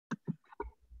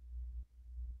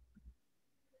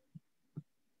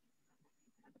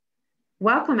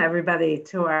Welcome everybody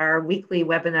to our weekly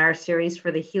webinar series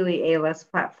for the HEALEY ALS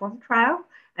Platform Trial.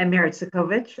 I'm Merit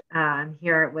Sokovich. I'm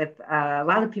here with a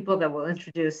lot of people that we'll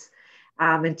introduce.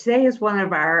 And today is one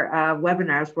of our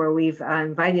webinars where we've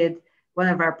invited one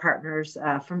of our partners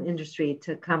from industry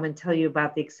to come and tell you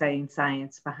about the exciting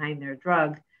science behind their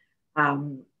drug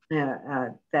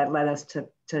that led us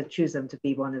to choose them to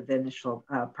be one of the initial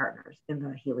partners in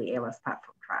the HEALEY ALS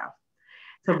Platform Trial.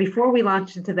 So before we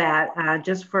launch into that,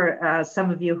 just for some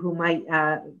of you who might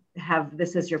have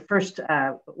this as your first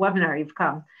webinar you've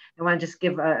come, I want to just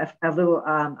give a little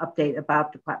update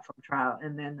about the platform trial,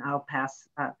 and then I'll pass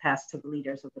to the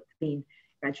leaders of the Clene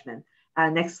regimen.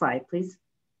 Next slide, please.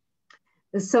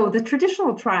 So the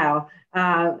traditional trial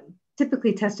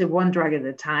typically tested one drug at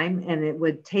a time, and it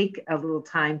would take a little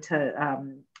time to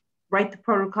write the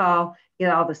protocol,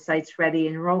 get all the sites ready,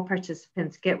 enroll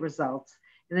participants, get results.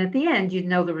 And at the end, you'd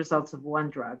know the results of one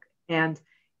drug. And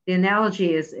the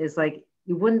analogy is like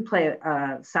you wouldn't play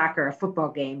soccer, a football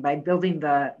game, by building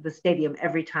the stadium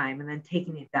every time and then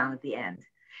taking it down at the end.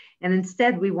 And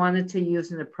instead, we wanted to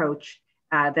use an approach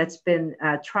that's been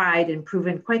tried and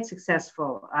proven quite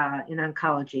successful in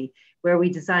oncology, where we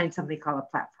designed something called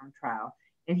a platform trial.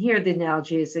 And here the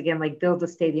analogy is, again, like build a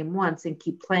stadium once and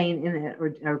keep playing in it,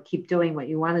 or keep doing what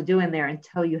you want to do in there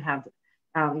until you have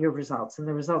your results. And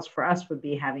the results for us would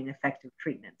be having effective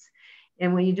treatments.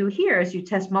 And what you do here is you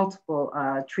test multiple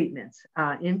treatments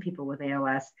in people with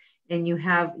ALS, and you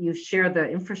share the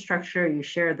infrastructure, you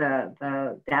share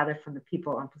the data from the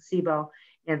people on placebo.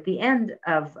 And at the end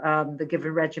of the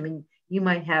given regimen, you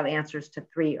might have answers to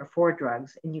 3 or 4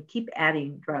 drugs, and you keep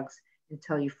adding drugs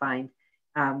until you find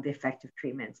the effective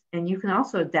treatments. And you can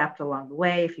also adapt along the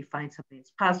way. If you find something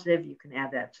that's positive, you can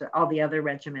add that to all the other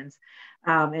regimens.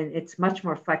 And it's much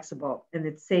more flexible, and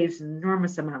it saves an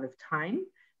enormous amount of time.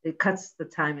 It cuts the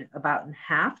time about in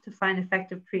half to find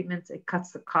effective treatments. It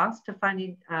cuts the cost to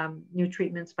finding new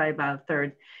treatments by about a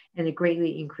third, and it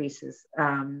greatly increases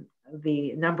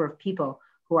the number of people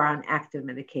who are on active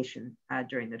medication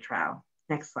during the trial.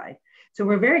 Next slide. So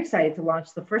we're very excited to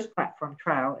launch the first platform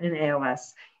trial in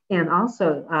ALS, and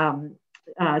also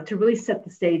to really set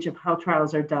the stage of how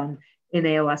trials are done in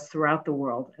ALS throughout the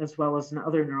world, as well as in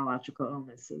other neurological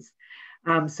illnesses.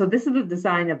 So this is the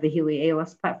design of the HEALEY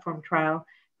ALS Platform Trial.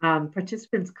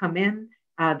 Participants come in,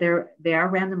 they are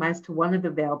randomized to one of the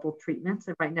available treatments.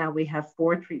 And right now we have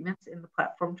 4 treatments in the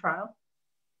platform trial.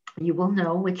 You will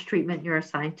know which treatment you're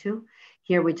assigned to.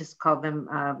 Here we just call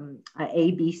them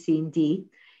A, B, C, and D.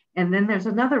 And then there's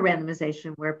another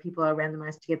randomization where people are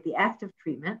randomized to get the active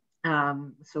treatment,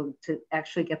 so to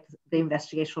actually get the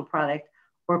investigational product,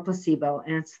 or placebo,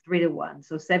 and it's 3 to 1.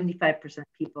 So 75%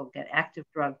 people get active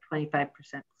drug, 25%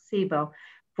 placebo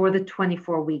for the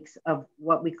 24 weeks of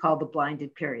what we call the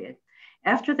blinded period.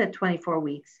 After that 24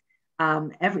 weeks,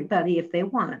 everybody, if they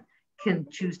want, can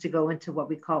choose to go into what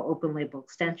we call open label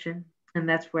extension. And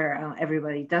that's where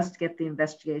everybody does get the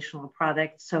investigational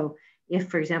product. So if,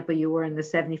 for example, you were in the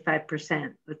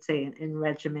 75%, let's say in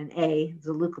regimen A,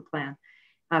 zilucoplan,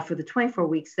 for the 24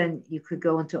 weeks, then you could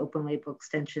go into open label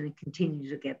extension and continue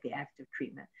to get the active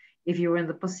treatment. If you were in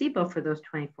the placebo for those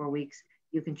 24 weeks,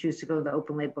 you can choose to go to the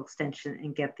open label extension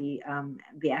and get the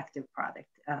active product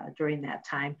during that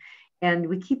time. And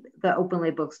we keep the open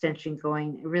label extension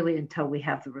going really until we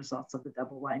have the results of the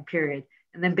double-blind period.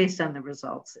 And then based on the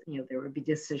results, there would be a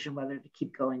decision whether to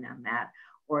keep going on that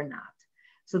or not.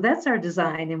 So that's our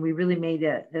design, and we really made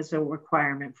it as a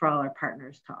requirement for all our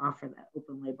partners to offer that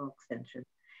open label extension.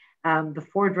 The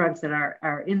 4 drugs that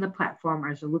are in the platform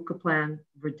are zilucoplan,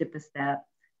 verdiperstat,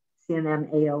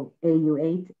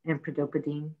 CNM-Au8, and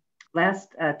predopidine.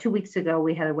 Last 2 weeks ago,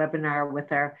 we had a webinar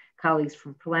with our colleagues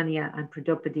from Polenia on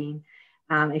predopidine.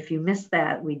 If you missed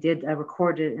that, we did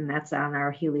record it, and that's on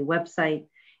our HEALEY website.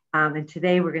 And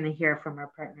today we're going to hear from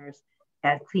our partners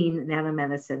at Clene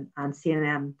Nanomedicine on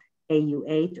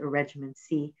CNM-Au8 or regimen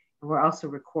C. And we're also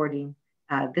recording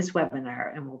this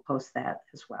webinar, and we'll post that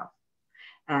as well.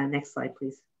 Next slide,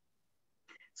 please.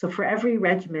 So for every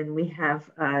regimen, we have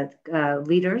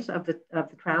leaders of the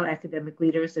trial, academic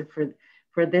leaders, and for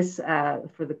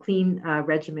the Clene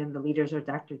regimen, the leaders are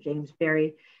Dr. James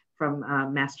Berry from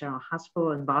Mass General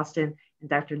Hospital in Boston, and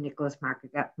Dr. Nicholas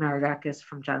Maragakis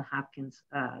from Johns Hopkins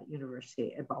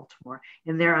University in Baltimore.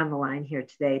 And they're on the line here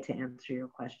today to answer your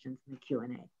questions in the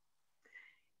Q&A.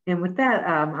 And with that,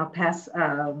 I'll pass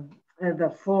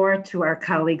the floor to our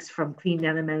colleagues from Clene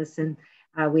Nanomedicine.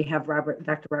 We have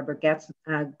Dr. Robert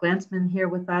Glantzman here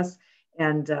with us,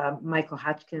 and Michael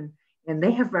Hodgkin. And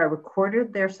they have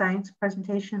recorded their science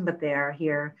presentation, but they are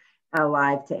here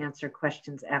live to answer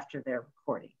questions after their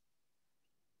recording.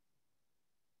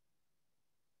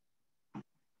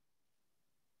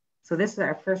 So this is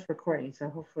our first recording, so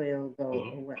hopefully it'll go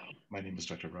Hello, well. my name is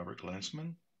Dr. Robert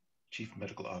Glansman, Chief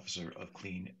Medical Officer of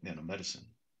Clene Nanomedicine.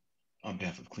 On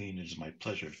behalf of Clene, it is my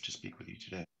pleasure to speak with you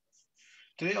today.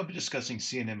 Today I'll be discussing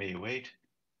CNM-Au8,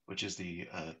 which is the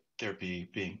therapy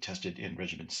being tested in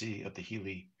Regimen C of the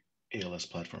HEALEY ALS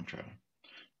Platform Trial.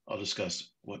 I'll discuss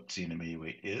what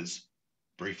CNM-Au8 is,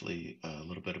 briefly a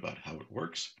little bit about how it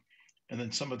works, and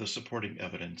then some of the supporting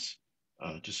evidence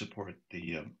to support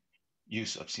the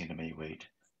use of CNM-Au8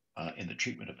 in the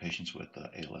treatment of patients with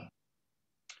ALS.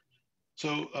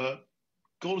 So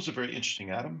gold is a very interesting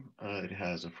atom. It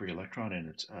has a free electron in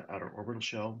its outer orbital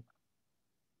shell.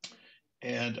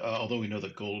 And although we know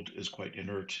that gold is quite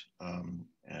inert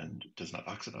and does not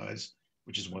oxidize,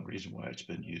 which is one reason why it's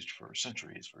been used for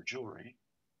centuries for jewelry,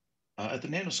 at the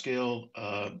nanoscale,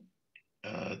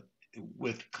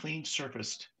 with clean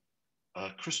surfaced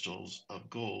crystals of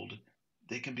gold,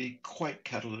 they can be quite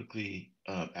catalytically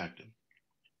active.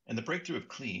 And the breakthrough of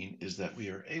clean is that we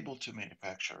are able to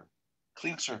manufacture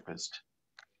clean surfaced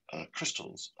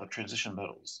crystals of transition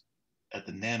metals at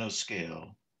the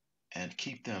nanoscale and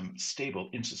keep them stable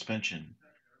in suspension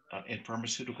in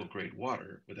pharmaceutical grade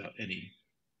water without any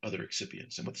other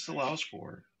excipients. And what this allows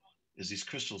for is these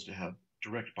crystals to have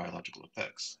direct biological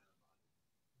effects.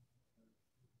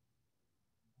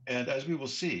 And as we will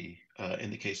see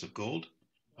in the case of gold,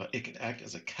 it can act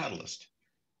as a catalyst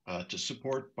to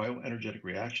support bioenergetic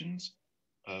reactions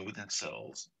within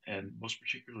cells, and most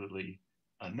particularly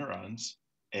neurons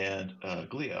and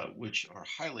glia, which are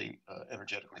highly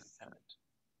energetically dependent.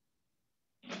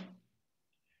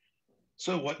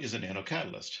 So what is a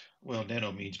nanocatalyst? Well,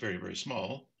 nano means very, very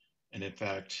small. And in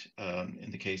fact,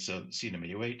 in the case of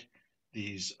CNM-Au8,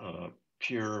 these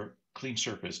pure, clean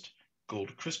surfaced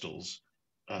gold crystals,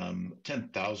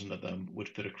 10,000 of them would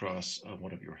fit across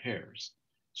one of your hairs.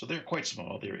 So they're quite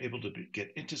small. They're able to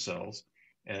get into cells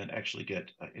and actually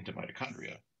get into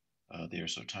mitochondria. They are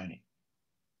so tiny.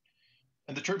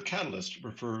 And the term catalyst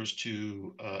refers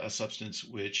to a substance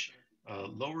which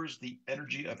lowers the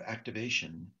energy of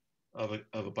activation of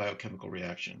a biochemical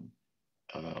reaction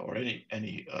or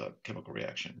any chemical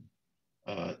reaction.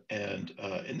 And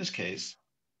in this case,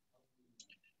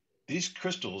 these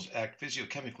crystals act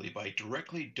physiochemically by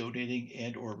directly donating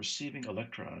and or receiving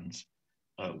electrons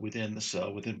within the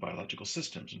cell, within biological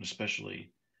systems, and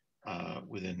especially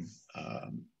within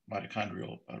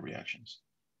mitochondrial reactions.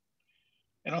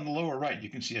 And on the lower right, you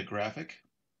can see a graphic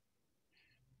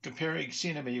comparing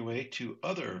CNM-Au8 to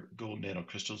other gold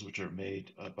nanocrystals, which are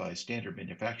made by standard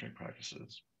manufacturing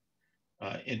practices,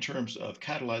 in terms of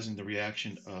catalyzing the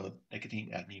reaction of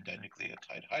nicotine adenine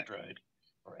dinucleotide hydride,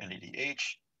 or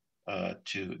NADH,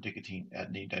 to nicotine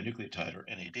adenine dinucleotide, or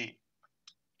NAD.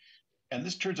 And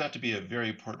this turns out to be a very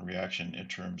important reaction in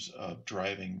terms of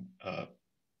driving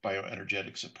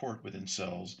bioenergetic support within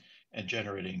cells and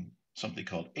generating something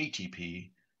called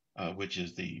ATP, which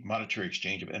is the monetary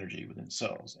exchange of energy within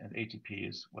cells. And ATP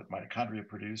is what mitochondria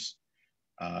produce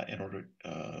in order,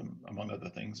 among other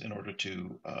things, in order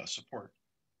to support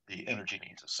the energy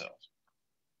needs of cells.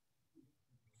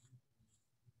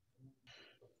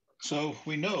 So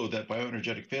we know that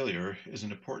bioenergetic failure is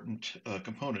an important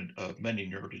component of many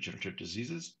neurodegenerative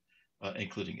diseases,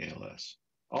 including ALS.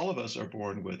 All of us are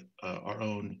born with our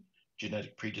own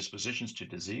genetic predispositions to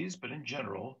disease, but in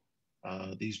general,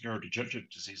 these neurodegenerative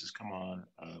diseases come on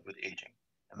with aging.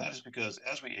 And that is because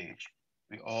as we age,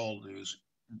 we all lose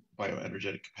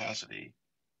bioenergetic capacity,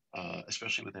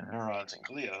 especially within neurons and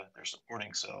glia, they're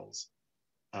supporting cells.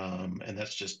 And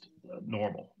that's just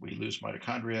normal. We lose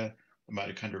mitochondria, the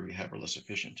mitochondria we have are less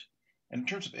efficient. And in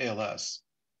terms of ALS,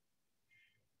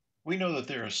 we know that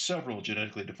there are several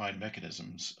genetically defined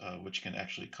mechanisms which can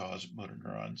actually cause motor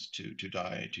neurons to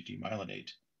die, to demyelinate.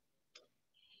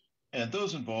 And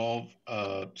those involve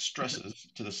stresses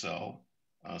to the cell,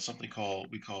 something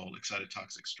we call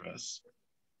excitotoxic stress,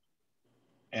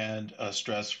 and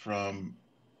stress from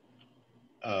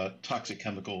toxic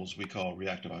chemicals we call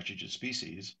reactive oxygen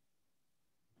species,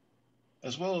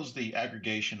 as well as the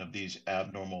aggregation of these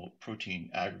abnormal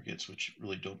protein aggregates, which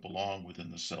really don't belong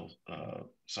within the cell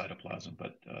cytoplasm,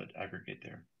 but aggregate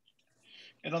there.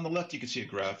 And on the left, you can see a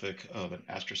graphic of an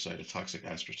astrocyte, a toxic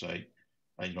astrocyte,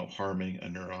 harming a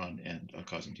neuron and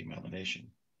causing demyelination.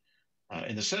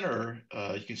 In the center,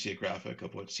 you can see a graphic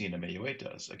of what CNM-Au8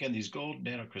 does. Again, these gold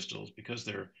nanocrystals, because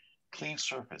they're clean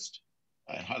surfaced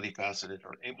and highly faceted,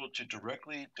 are able to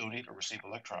directly donate or receive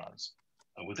electrons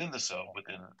within the cell,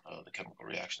 within the chemical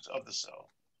reactions of the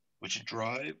cell, which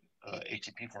drive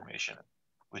ATP formation,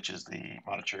 which is the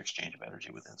monetary exchange of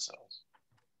energy within cells.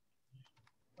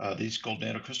 These gold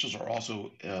nanocrystals are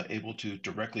also able to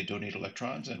directly donate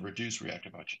electrons and reduce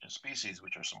reactive oxygen species,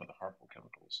 which are some of the harmful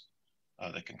chemicals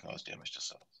that can cause damage to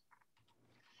cells.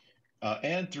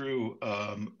 And through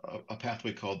a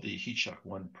pathway called the heat shock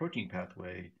 1 protein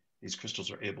pathway, these crystals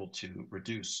are able to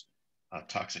reduce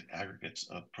toxic aggregates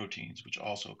of proteins, which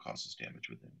also causes damage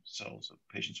within cells of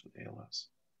patients with ALS.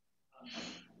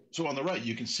 So on the right,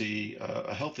 you can see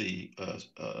a healthy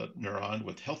neuron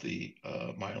with healthy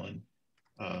myelin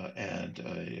and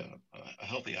a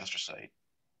healthy astrocyte,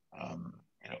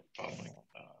 following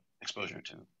exposure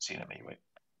to CNM-Au8.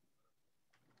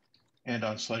 And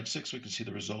on slide 6, we can see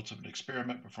the results of an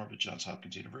experiment performed at Johns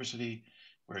Hopkins University,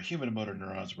 where human motor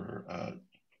neurons were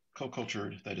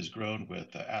co-cultured, that is, grown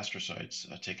with astrocytes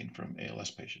taken from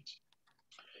ALS patients.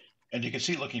 And you can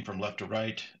see, looking from left to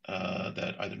right,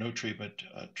 that either no treatment,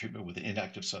 treatment with an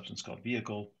inactive substance called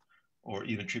vehicle, or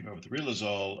even treatment with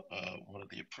riluzole, one of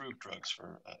the approved drugs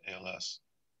for ALS,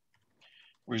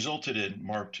 resulted in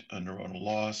marked neuronal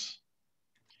loss,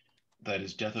 that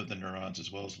is, death of the neurons,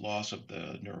 as well as loss of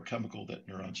the neurochemical that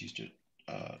neurons use to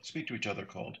speak to each other,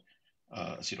 called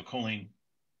acetylcholine,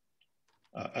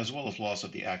 as well as loss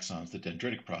of the axons, the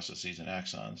dendritic processes and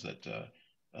axons that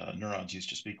neurons use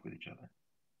to speak with each other.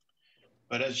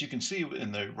 But as you can see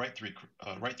in the right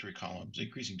three columns,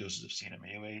 increasing doses of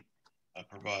CNM-Au8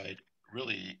 provide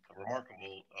really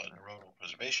remarkable neuronal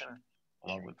preservation,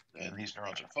 and these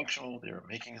neurons are functional, they're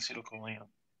making acetylcholine,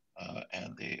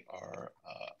 and they are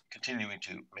continuing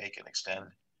to make and extend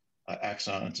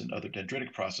axons and other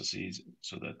dendritic processes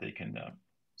so that they can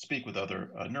speak with other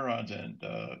neurons and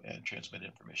transmit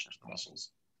information to the muscles,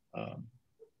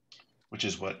 which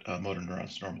is what motor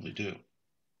neurons normally do.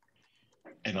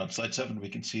 And on slide 7, we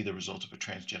can see the results of a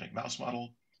transgenic mouse model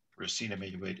where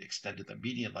CNM-Au8 extended the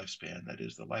median lifespan, that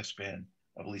is, the lifespan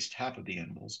of at least half of the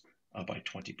animals, by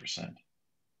 20%.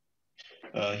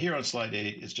 Here on slide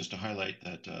 8 is just to highlight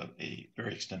that a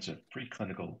very extensive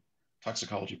preclinical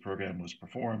toxicology program was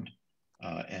performed,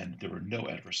 and there were no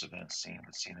adverse events seen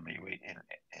with CNM-Au8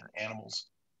 in animals,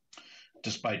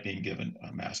 despite being given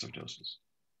massive doses.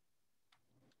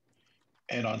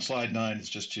 And on slide 9 is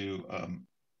just to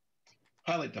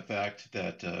highlight the fact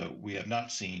that we have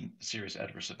not seen serious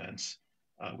adverse events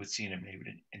with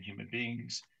CNM-Au8 in human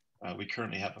beings. We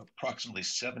currently have approximately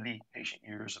 70 patient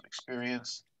years of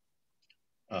experience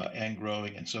and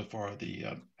growing, and so far the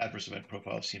adverse event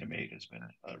profile of CNM-Au8 has been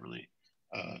really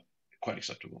quite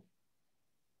acceptable.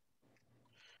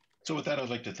 So with that, I'd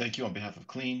like to thank you on behalf of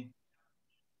Clene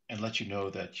and let you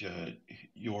know that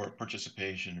your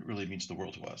participation really means the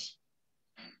world to us.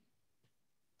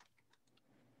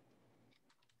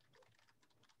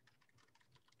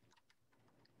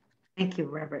 Thank you,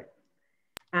 Robert.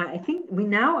 I think we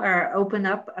now are open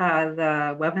up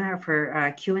the webinar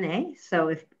for Q&A. So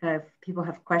if people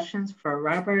have questions for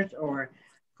Robert or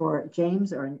for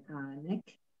James or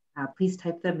Nick, please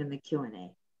type them in the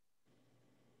Q&A.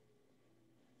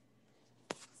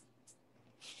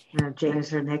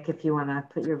 James or Nick, if you want to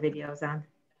put your videos on.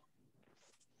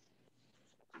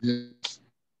 Yes.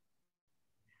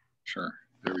 Sure.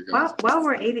 There we go. While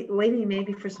we're waiting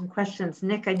maybe for some questions,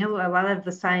 Nick, I know a lot of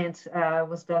the science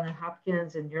was done in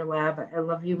Hopkins in your lab. I'd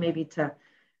love you maybe to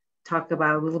talk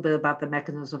about a little bit about the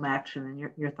mechanism of action and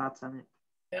your thoughts on it.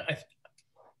 Yeah,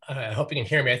 I hope you can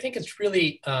hear me. I think it's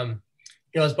really,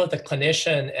 as both a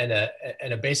clinician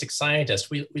and a basic scientist,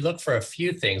 we look for a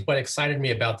few things. What excited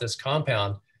me about this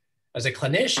compound as a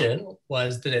clinician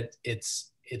was that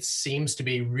it seems to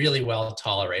be really well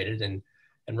tolerated, and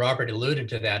Robert alluded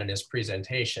to that in his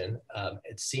presentation.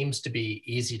 It seems to be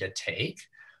easy to take,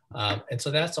 and so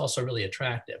that's also really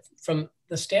attractive. From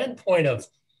the standpoint of,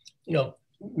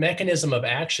 mechanism of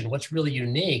action, what's really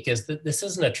unique is that this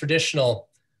isn't a traditional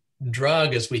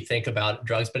drug as we think about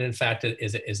drugs, but in fact it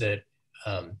is a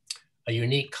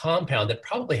unique compound that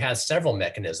probably has several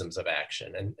mechanisms of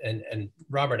action, and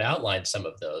Robert outlined some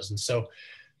of those. And so,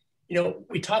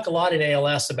 we talk a lot in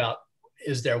ALS about,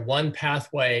 is there one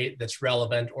pathway that's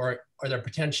relevant, or are there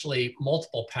potentially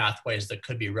multiple pathways that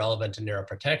could be relevant to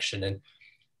neuroprotection? And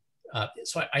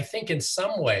so I think in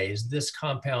some ways this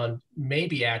compound may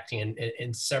be acting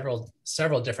in several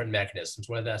different mechanisms,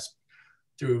 whether that's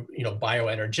through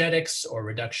bioenergetics or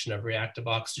reduction of reactive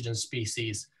oxygen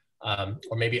species,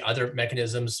 or maybe other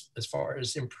mechanisms as far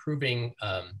as improving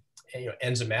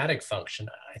enzymatic function,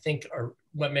 I think are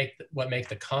what make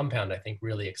the compound, I think,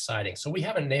 really exciting. So we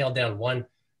haven't nailed down one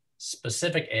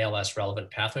specific ALS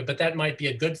relevant pathway, but that might be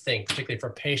a good thing, particularly for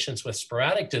patients with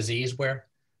sporadic disease where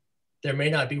there may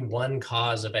not be one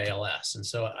cause of ALS. And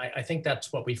so I think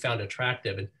that's what we found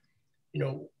attractive. And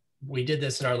we did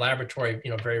this in our laboratory,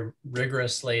 very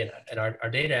rigorously, and our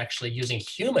data actually using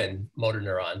human motor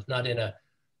neurons, not in a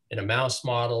mouse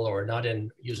model or not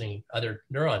in using other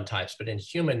neuron types, but in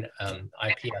human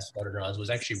IPS motor neurons was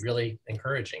actually really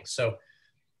encouraging. So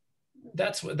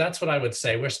that's what I would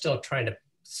say. We're still trying to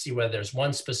see whether there's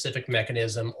one specific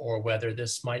mechanism or whether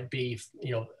this might be,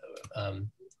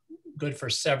 good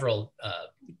for several,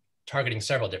 targeting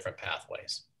several different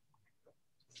pathways.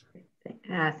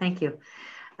 Thank you.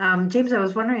 James, I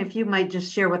was wondering if you might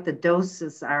just share what the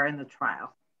doses are in the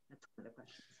trial. That's one of the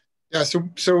questions.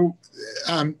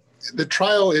 Yeah, the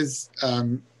trial is,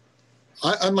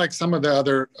 unlike some of the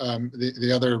other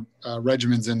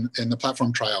regimens in the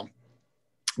platform trial,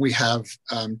 we have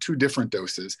 2 different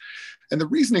doses. And the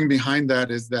reasoning behind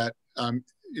that is that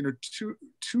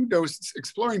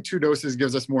exploring 2 doses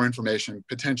gives us more information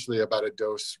potentially about a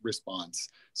dose response.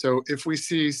 So if we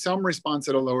see some response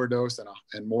at a lower dose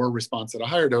and more response at a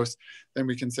higher dose, then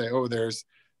we can say, oh, there's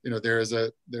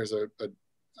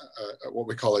what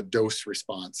we call a dose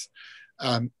response.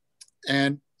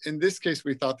 And in this case,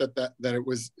 we thought that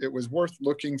it was worth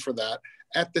looking for that.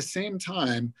 At the same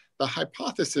time, the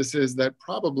hypothesis is that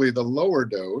probably the lower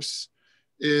dose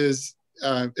is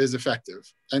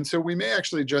effective. And so we may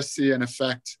actually just see an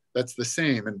effect that's the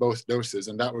same in both doses,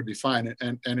 and that would be fine.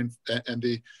 And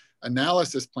the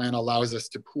analysis plan allows us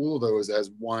to pool those as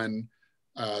one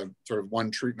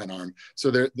one treatment arm.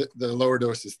 So the lower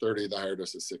dose is 30, the higher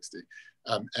dose is 60.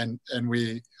 And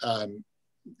we,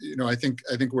 I think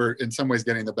we're in some ways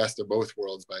getting the best of both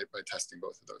worlds by testing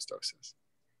both of those doses.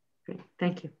 Great,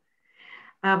 thank you.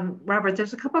 Robert,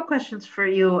 there's a couple of questions for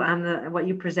you on what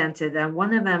you presented.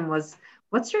 One of them was,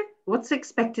 what's the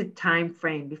expected time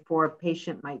frame before a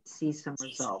patient might see some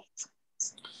results?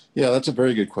 Yeah, that's a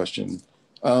very good question.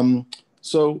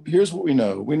 So here's what we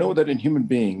know. We know that in human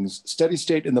beings, steady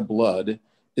state in the blood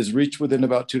is reached within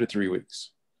about 2 to 3 weeks.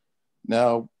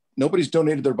 Now, nobody's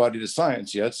donated their body to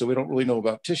science yet, so we don't really know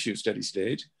about tissue steady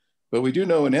state, but we do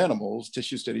know in animals,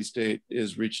 tissue steady state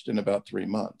is reached in about 3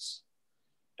 months.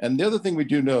 And the other thing we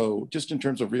do know, just in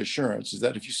terms of reassurance, is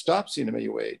that if you stop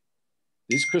CNM-Au8,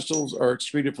 these crystals are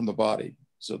excreted from the body,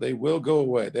 so they will go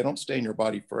away. They don't stay in your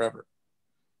body forever.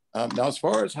 Now, as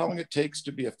far as how long it takes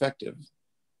to be effective,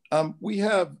 we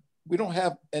don't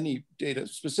have any data,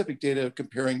 specific data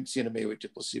comparing CNM-Au8 to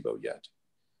placebo yet.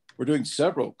 We're doing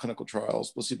several clinical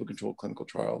trials, placebo-controlled clinical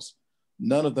trials.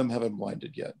 None of them have been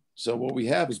blinded yet. So what we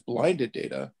have is blinded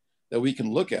data that we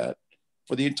can look at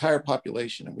for the entire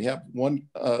population. And we have one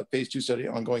phase 2 study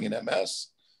ongoing in MS,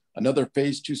 another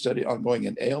phase 2 study ongoing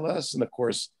in ALS, and of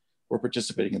course, we're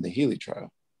participating in the HEALEY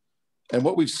trial. And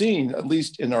what we've seen, at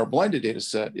least in our blinded data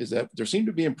set, is that there seem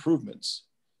to be improvements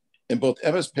in both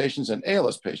MS patients and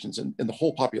ALS patients in the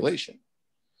whole population.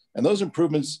 And those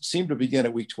improvements seem to begin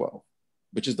at week 12,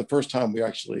 which is the first time we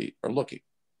actually are looking.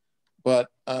 But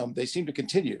they seem to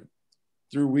continue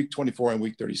through week 24 and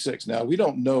week 36. Now, we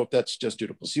don't know if that's just due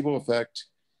to placebo effect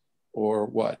or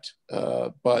what,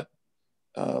 but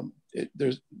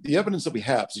there's the evidence that we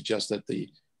have suggests that the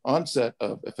onset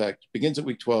of effect begins at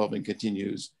week 12 and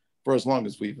continues for as long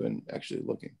as we've been actually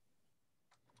looking.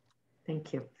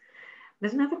 Thank you.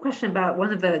 There's another question about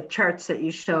one of the charts that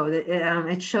you showed.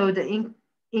 It showed the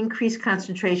increased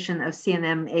concentration of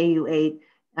CNM-Au8.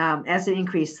 As it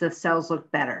increased, the cells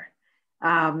look better.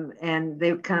 And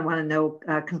they kind of want to know,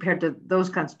 compared to those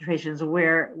concentrations,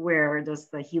 where does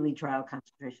the HEALEY trial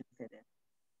concentration fit in?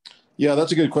 Yeah,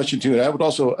 that's a good question too. And I would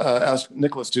also ask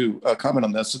Nicholas to comment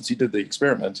on this since he did the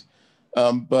experiment.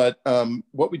 But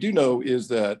what we do know is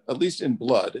that, at least in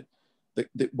blood,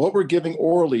 what we're giving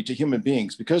orally to human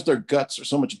beings, because their guts are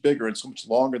so much bigger and so much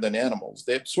longer than animals,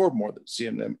 they absorb more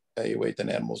CNM-Au8 than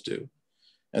animals do.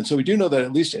 And so we do know that,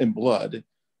 at least in blood,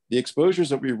 the exposures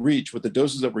that we reach with the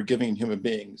doses that we're giving in human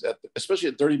beings, especially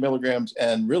at 30 milligrams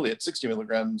and really at 60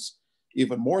 milligrams,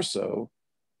 even more so,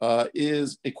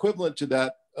 is equivalent to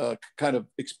that kind of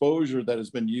exposure that has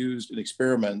been used in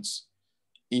experiments,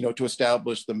 to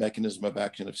establish the mechanism of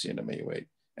action of CNM-Au8.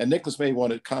 And Nicholas may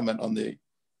want to comment on the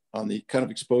kind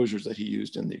of exposures that he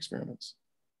used in the experiments.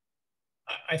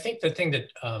 I think the thing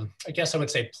that I guess I would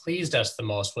say pleased us the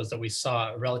most was that we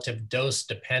saw a relative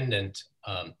dose-dependent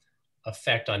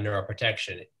effect on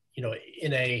neuroprotection.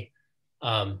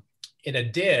 In a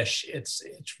dish, it's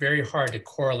very hard to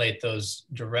correlate those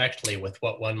directly with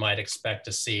what one might expect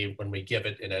to see when we give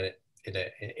it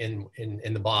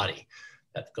in the body.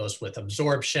 That goes with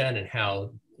absorption and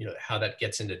how that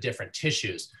gets into different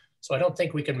tissues. So I don't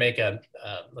think we can make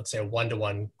let's say a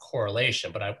one-to-one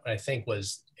correlation, but I think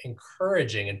was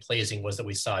encouraging and pleasing was that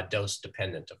we saw a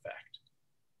dose-dependent effect.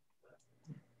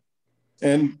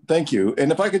 And thank you.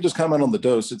 And if I could just comment on the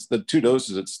dose, it's the 2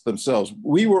 doses it's themselves.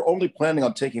 We were only planning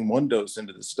on taking 1 dose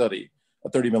into the study, a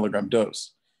 30 milligram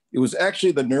dose. It was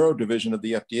actually the neuro division of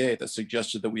the FDA that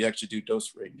suggested that we actually do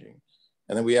dose ranging,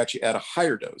 and then we actually add a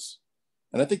higher dose.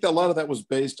 And I think that a lot of that was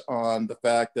based on the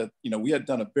fact that, we had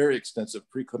done a very extensive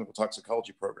preclinical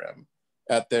toxicology program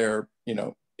at their,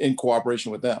 in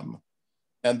cooperation with them.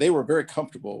 And they were very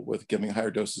comfortable with giving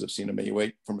higher doses of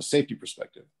CNM-Au8 from a safety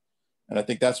perspective. And I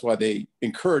think that's why they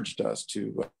encouraged us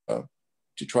to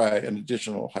try an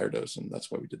additional higher dose. And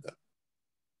that's why we did that.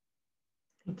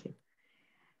 Thank you.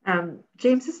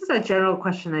 James, this is a general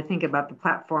question, I think, about the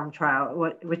platform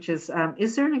trial, which is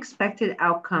there an expected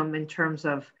outcome in terms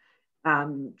of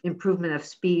improvement of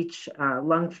speech,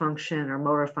 lung function, or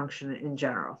motor function in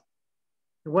general?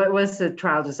 What was the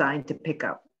trial designed to pick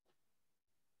up?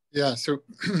 Yeah, so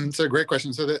it's a great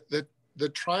question. So the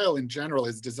trial in general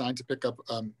is designed to pick up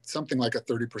something like a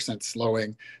 30%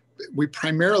 slowing. We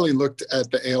primarily looked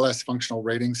at the ALS functional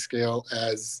rating scale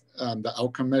as the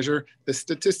outcome measure. The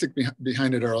statistic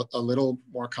behind it are a little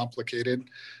more complicated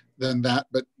than that,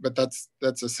 but that's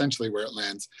essentially where it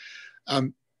lands.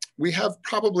 We have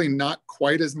probably not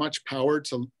quite as much power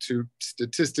to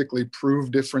statistically prove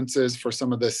differences for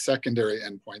some of the secondary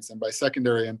endpoints. And by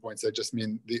secondary endpoints, I just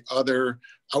mean the other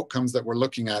outcomes that we're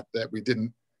looking at that we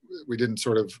didn't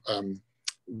sort of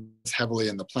heavily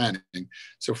in the planning.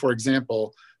 So for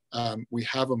example, we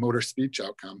have a motor speech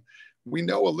outcome. We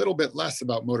know a little bit less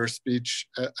about motor speech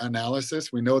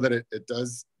analysis. We know that it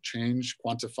does change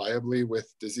quantifiably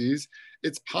with disease.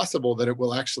 It's possible that it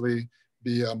will actually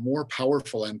be a more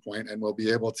powerful endpoint, and we'll be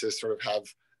able to sort of have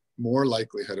more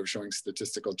likelihood of showing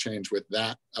statistical change with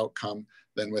that outcome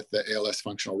than with the ALS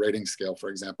functional rating scale, for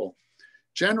example.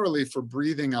 Generally, for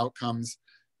breathing outcomes,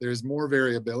 there's more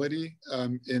variability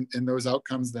in those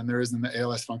outcomes than there is in the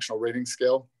ALS functional rating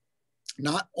scale.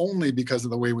 Not only because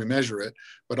of the way we measure it,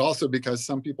 but also because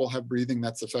some people have breathing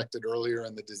that's affected earlier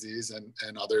in the disease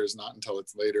and others not until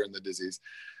it's later in the disease.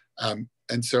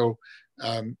 And so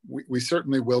we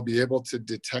certainly will be able to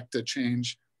detect a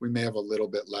change. We may have a little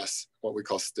bit less what we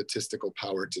call statistical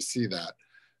power to see that.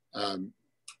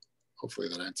 Hopefully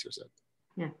that answers it.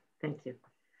 Yeah, thank you.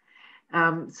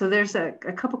 So there's a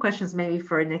couple questions maybe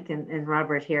for Nick and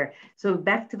Robert here. So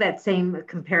back to that same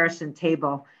comparison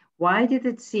table, why did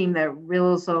it seem that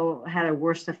riluzole had a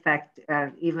worse effect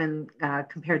even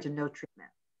compared to no treatment?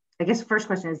 I guess the first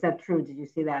question, is that true? Did you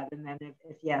see that? And then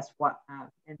if yes, what,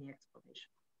 any explanation?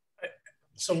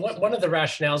 So one of the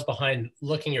rationales behind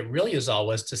looking at riluzole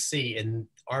was to see in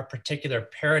our particular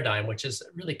paradigm, which is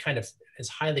really kind of is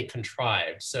highly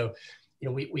contrived. So,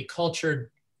 we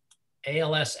cultured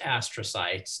ALS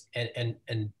astrocytes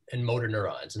and motor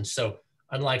neurons. And so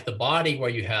unlike the body where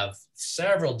you have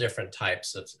several different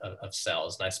types of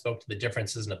cells, and I spoke to the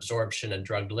differences in absorption and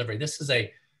drug delivery, this is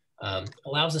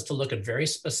allows us to look at very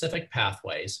specific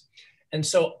pathways. And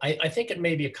so I think it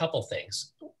may be a couple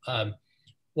things.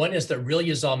 One is that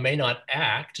riluzole may not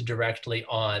act directly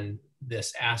on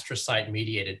this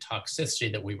astrocyte-mediated toxicity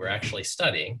that we were actually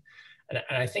studying. And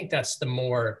I think that's the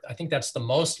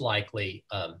most likely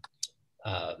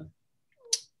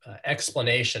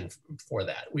explanation for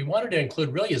that. We wanted to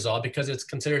include riluzole because it's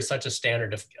considered such a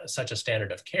standard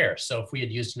of care. So if we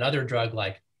had used another drug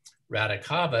like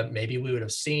Radicava, maybe we would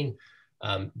have seen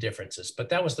differences. But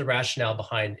that was the rationale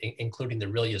behind including the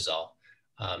riluzole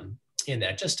in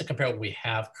that, just to compare what we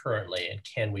have currently and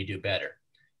can we do better.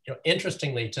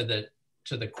 Interestingly, to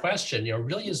the question,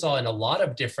 riluzole in a lot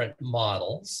of different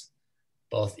models,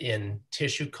 both in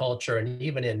tissue culture and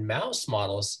even in mouse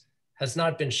models, has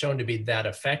not been shown to be that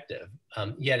effective.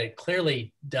 Yet it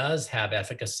clearly does have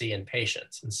efficacy in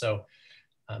patients. And so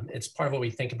it's part of what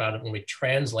we think about it when we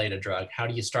translate a drug. How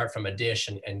do you start from a dish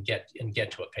and get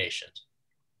to a patient?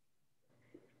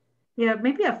 Yeah,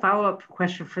 maybe a follow-up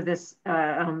question for this,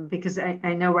 because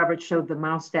I know Robert showed the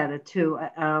mouse data too.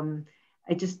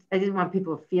 I didn't want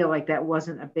people to feel like that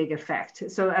wasn't a big effect.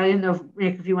 So I didn't know,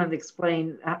 Nick, if you wanted to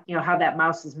explain, how that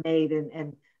mouse is made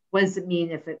and what does it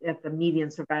mean if the median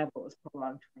survival is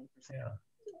prolonged 20%?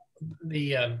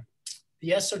 Yeah, the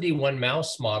SOD1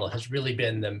 mouse model has really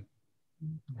been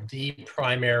the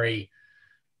primary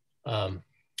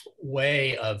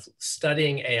way of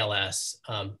studying ALS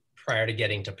prior to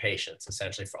getting to patients,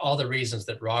 essentially, for all the reasons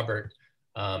that Robert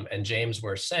and James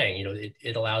were saying.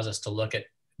 It allows us to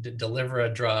deliver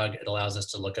a drug, it allows us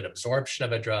to look at absorption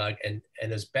of a drug, and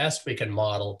as best we can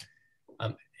model,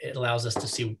 it allows us to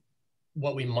see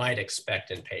what we might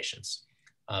expect in patients.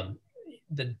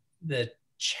 The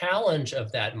challenge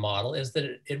of that model is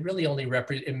that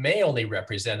it may only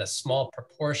represent a small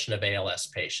proportion of ALS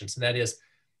patients, and that is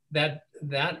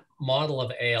that model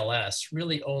of ALS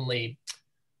really only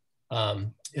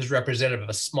is representative of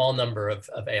a small number of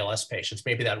ALS patients,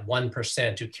 maybe that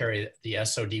 1% who carry the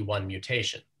SOD1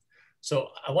 mutation. So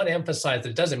I want to emphasize that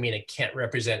it doesn't mean it can't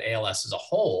represent ALS as a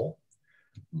whole.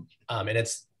 And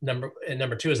it's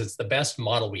number two is it's the best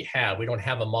model we have. We don't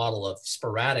have a model of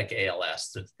sporadic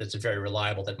ALS that's very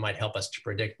reliable that might help us to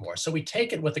predict more. So we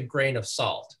take it with a grain of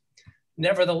salt.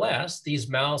 Nevertheless, these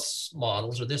mouse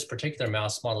models, or this particular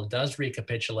mouse model, does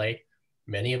recapitulate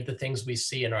many of the things we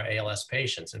see in our ALS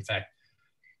patients. In fact,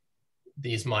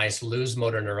 these mice lose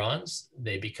motor neurons,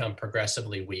 they become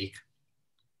progressively weak,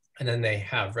 and then they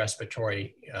have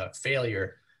respiratory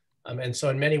failure. And so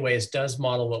in many ways does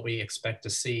model what we expect to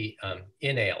see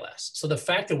in ALS. So the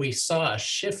fact that we saw a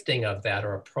shifting of that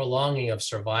or a prolonging of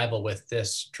survival with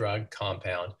this drug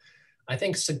compound, I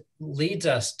think leads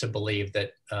us to believe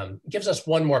that, gives us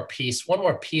one more piece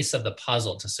of the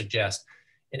puzzle to suggest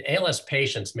in ALS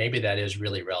patients, maybe that is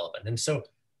really relevant. And so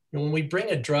when we bring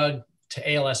a drug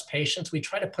to ALS patients, we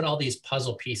try to put all these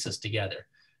puzzle pieces together.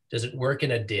 Does it work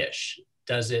in a dish?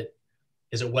 Is it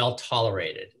well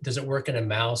tolerated? Does it work in a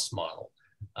mouse model?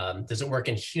 Does it work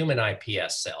in human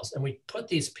iPS cells? And we put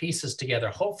these pieces together,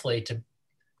 hopefully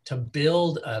to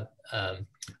build a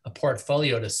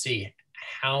portfolio to see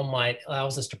how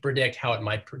allows us to predict how it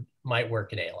might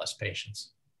work in ALS patients.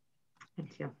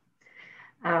 Thank you.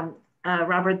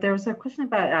 Robert, there was a question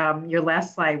about your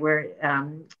last slide where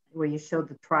you showed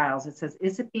the trials. It says,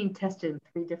 is it being tested in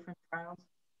 3 different trials?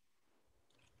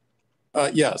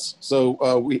 Yes.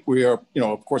 So we are,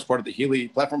 of course, part of the HEALEY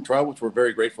Platform Trial, which we're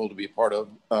very grateful to be a part of.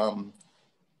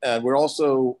 And we're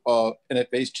also in a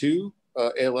phase 2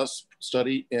 ALS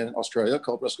study in Australia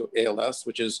called RESCO ALS,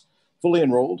 which is fully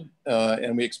enrolled.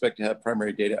 And we expect to have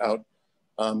primary data out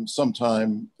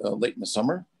sometime late in the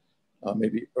summer,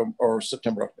 maybe, or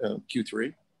September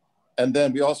Q3. And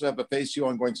then we also have a phase 2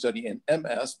 ongoing study in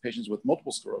MS, patients with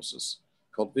multiple sclerosis,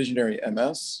 called Visionary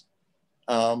MS.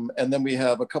 And then we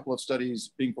have a couple of studies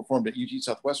being performed at UT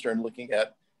Southwestern looking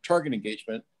at target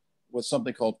engagement with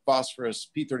something called phosphorus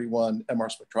P31 MR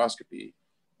spectroscopy.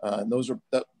 And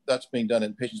that's being done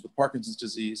in patients with Parkinson's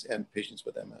disease and patients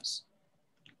with MS.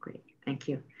 Great, thank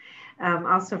you.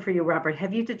 Also for you, Robert,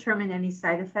 have you determined any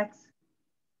side effects?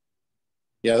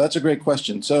 Yeah, that's a great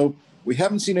question. So we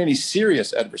haven't seen any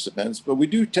serious adverse events, but we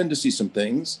do tend to see some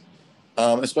things,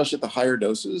 especially at the higher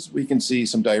doses. We can see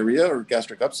some diarrhea or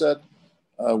gastric upset.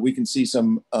 We can see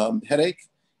some headache.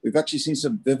 We've actually seen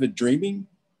some vivid dreaming.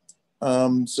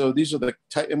 So these are the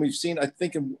type, and we've seen, I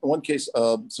think in one case,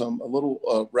 a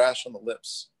little rash on the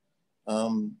lips.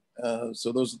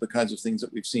 So those are the kinds of things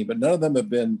that we've seen, but none of them have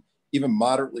been even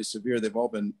moderately severe. They've all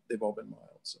been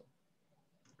mild. So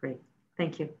great,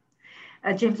 thank you.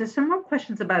 James, there's some more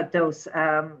questions about dose,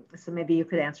 so maybe you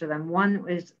could answer them. One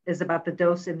is about the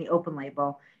dose in the open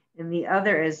label, and the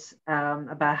other is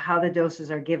about how the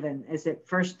doses are given. Is it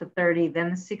first the 30,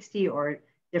 then the 60, or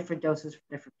different doses for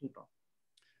different people?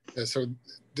 Yeah, so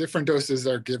different doses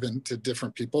are given to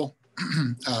different people.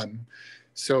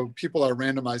 So people are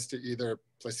randomized to either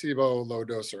placebo, low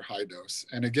dose, or high dose.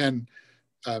 And again,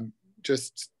 I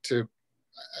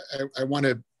want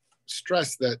to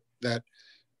stress that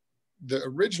the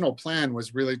original plan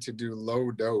was really to do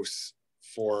low dose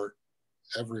for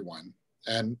everyone,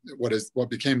 and what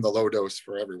became the low dose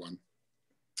for everyone.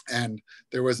 And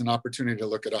there was an opportunity to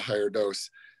look at a higher dose.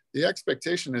 The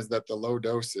expectation is that the low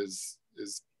dose is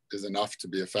enough to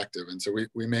be effective. And so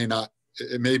we may not,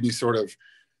 it may be sort of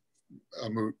a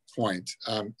moot point.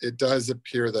 It does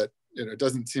appear that, it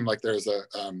doesn't seem like there's a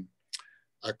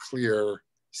clear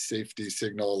safety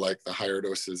signal like the higher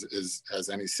doses has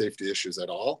any safety issues at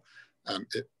all.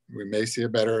 We may see a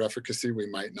better efficacy, we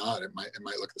might not, it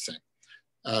might look the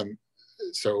same.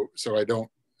 So I don't,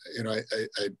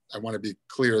 I want to be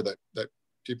clear that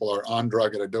people are on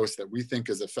drug at a dose that we think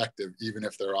is effective, even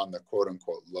if they're on the quote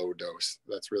unquote low dose.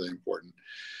 That's really important.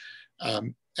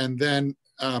 And then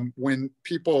when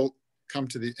people come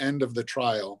to the end of the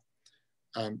trial,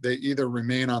 they either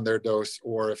remain on their dose,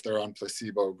 or if they're on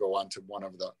placebo, go on to one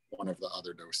of the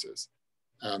other doses.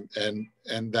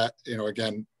 And that,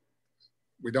 again,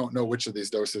 we don't know which of these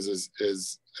doses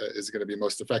is going to be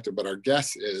most effective, but our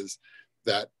guess is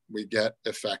that we get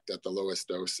effect at the lowest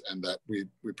dose, and that we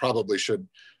probably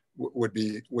would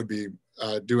be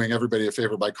doing everybody a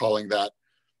favor by calling that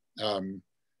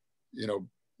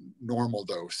normal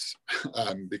dose,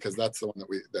 because that's the one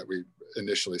that we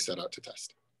initially set out to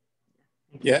test.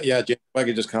 Yeah, James, if I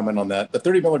could just comment on that. The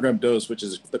 30 milligram dose, which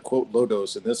is the quote low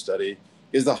dose in this study,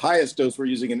 is the highest dose we're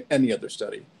using in any other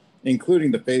study,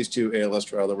 including the phase 2 ALS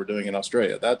trial that we're doing in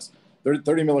Australia. That's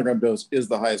 30 milligram dose is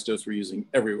the highest dose we're using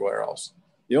everywhere else.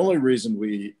 The only reason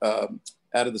we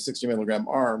added the 60 milligram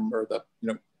arm, or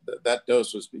that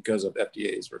dose, was because of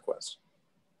FDA's request.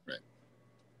 Right.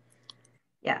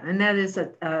 Yeah, and that is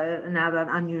not an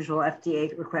unusual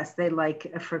FDA request. They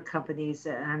like for companies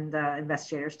and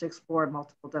investigators to explore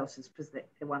multiple doses because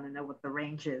they want to know what the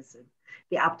range is and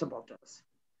the optimal dose.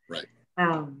 Right.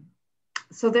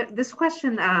 So this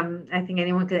question, I think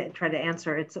anyone could try to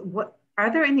answer. It's are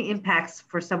there any impacts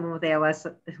for someone with ALS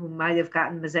who might have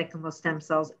gotten mesenchymal stem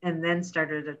cells and then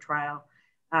started a trial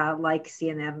like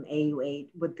CNM-Au8?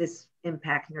 Would this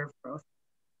impact nerve growth?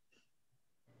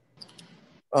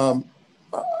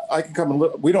 I can come a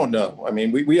little. We don't know. I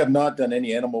mean, we have not done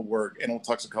any animal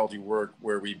toxicology work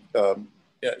where we,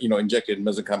 injected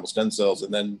mesenchymal stem cells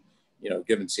and then,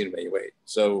 given CNM-Au8.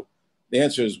 So the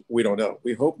answer is we don't know.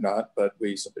 We hope not, but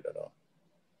we simply don't know.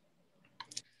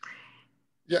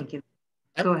 Yeah. Thank you.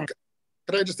 Go ahead.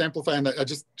 Could I just amplify on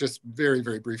that? Just very,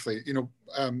 very briefly. The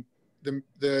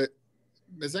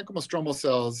mesenchymal stromal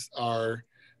cells are.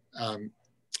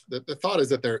 The thought is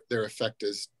that their effect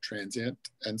is transient,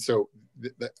 and so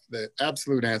the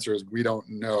absolute answer is we don't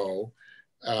know.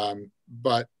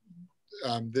 But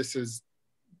this is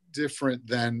different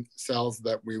than cells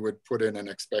that we would put in and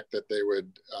expect that they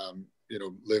would,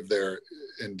 live there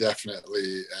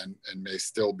indefinitely and may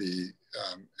still be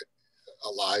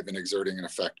alive and exerting an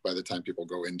effect by the time people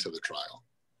go into the trial.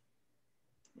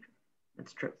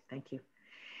 That's true. Thank you.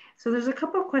 So there's a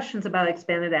couple of questions about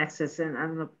expanded access, and I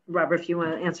don't know, Robert, if you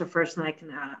want to answer first, and I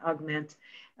can augment.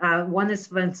 One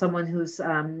is when someone who's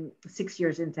 6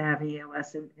 years into having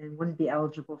ALS and wouldn't be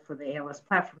eligible for the ALS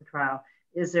platform trial.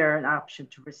 Is there an option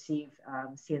to receive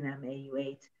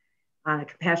CNM-Au8 on a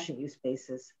compassionate use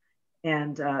basis?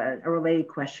 And a related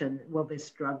question, will this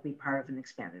drug be part of an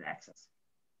expanded access?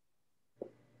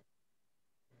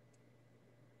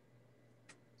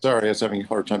 Sorry, I was having a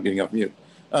hard time getting off mute.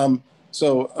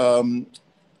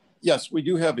 Yes, we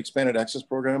do have expanded access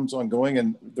programs ongoing,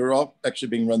 and they're all actually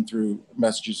being run through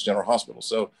Massachusetts General Hospital.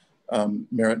 So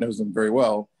Merritt knows them very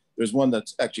well. There's one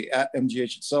that's actually at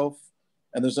MGH itself,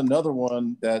 and there's another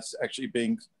one that's actually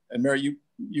being, and Merritt, you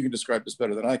can describe this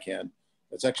better than I can,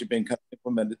 that's actually being kind of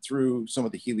implemented through some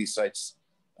of the HEALEY sites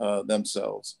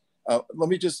themselves. Let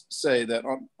me just say that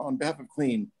on behalf of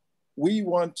Clene, we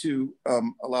want to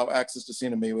allow access to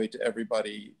CNM-Au8 to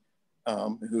everybody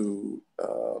who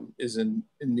is in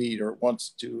need or wants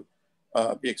to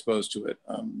be exposed to it.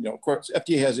 Of course,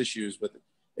 FDA has issues with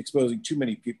exposing too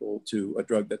many people to a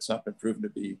drug that's not been proven to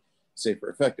be safe or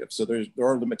effective. So there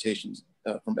are limitations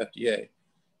from FDA,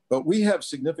 but we have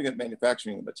significant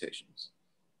manufacturing limitations.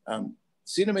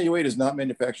 CNM-Au8 is not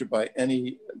manufactured by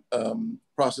any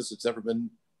process that's ever been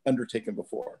undertaken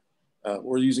before.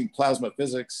 We're using plasma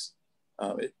physics.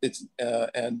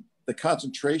 And the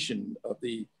concentration of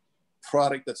the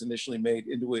product that's initially made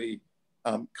into a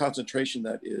concentration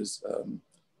that is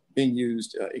being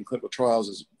used in clinical trials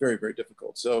is very, very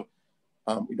difficult. So,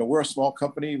 we're a small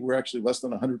company. We're actually less than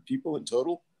 100 people in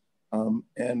total.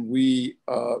 And we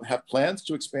have plans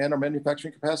to expand our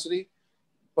manufacturing capacity,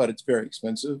 but it's very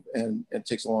expensive and it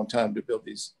takes a long time to build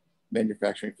these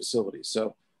manufacturing facilities.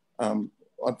 So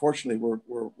unfortunately,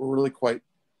 we're really quite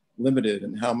limited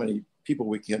in how many people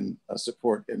we can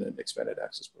support in an expanded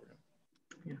access program.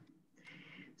 Yeah.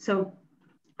 So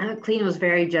Clene was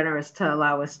very generous to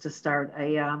allow us to start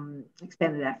a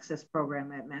expanded access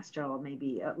program at Mass General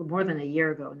maybe more than a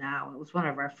year ago now. It was one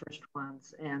of our first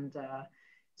ones. And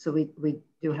so we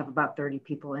do have about 30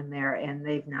 people in there, and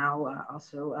they've now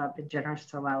also been generous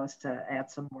to allow us to add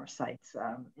some more sites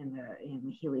in the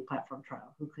HEALEY platform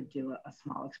trial who could do a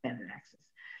small expanded access.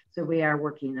 So we are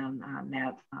working on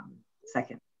that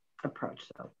second approach.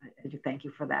 So I do thank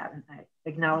you for that, and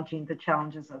acknowledging the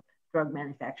challenges of drug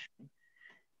manufacturing.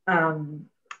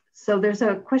 So there's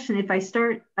a question, if I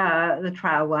start the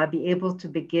trial, will I be able to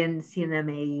begin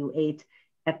CNM-Au8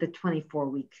 at the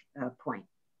 24-week point?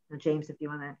 Now, James, if you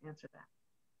want to answer that.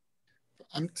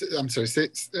 I'm sorry,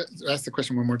 ask the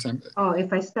question one more time. Oh,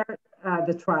 if I start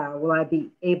the trial, will I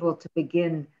be able to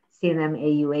begin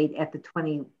CNM-Au8 at the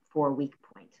 24-week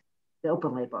point, the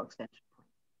open label extension point?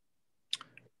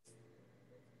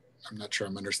 I'm not sure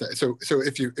I'm understanding. So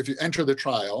if you enter the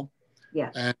trial,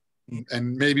 yeah,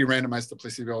 and maybe randomize to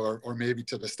placebo or maybe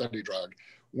to the study drug,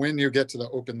 when you get to the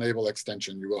open label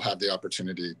extension, you will have the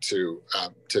opportunity to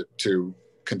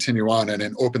continue on, and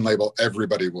in open label,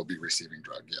 everybody will be receiving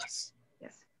drug. Yes.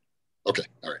 Yes. Okay.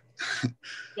 All right.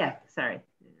 Yeah. Sorry.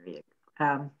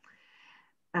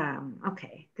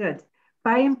 Okay. Good.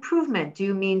 By improvement, do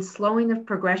you mean slowing of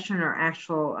progression or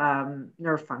actual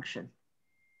nerve function?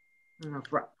 I don't know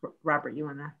if Robert, you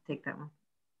want to take that one?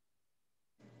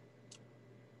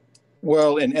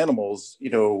 Well, in animals,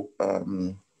 well,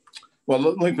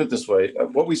 let me put it this way.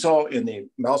 What we saw in the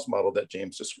mouse model that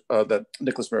that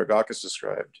Nicholas Maragakis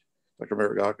described, Dr.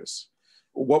 Maragakis,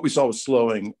 what we saw was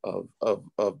slowing of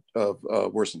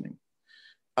worsening.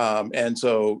 And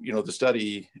so, the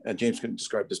study, and James can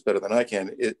describe this better than I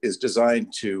can, is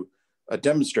designed to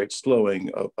demonstrate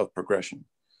slowing of progression.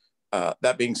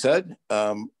 That being said,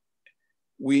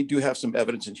 we do have some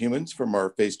evidence in humans from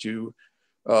our phase 2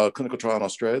 clinical trial in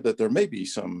Australia that there may be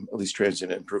some, at least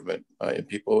transient improvement in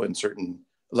people in certain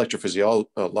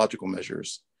electrophysiological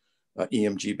measures,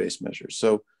 EMG-based measures.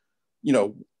 So,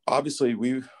 obviously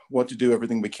we want to do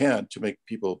everything we can to make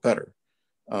people better,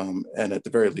 and at the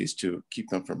very least to keep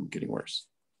them from getting worse.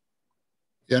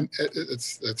 Yeah,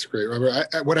 that's great, Robert.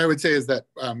 What I would say is that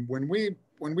when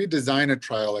we design a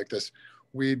trial like this,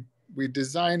 we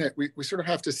design it, we sort of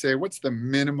have to say, what's the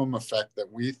minimum effect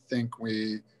that we think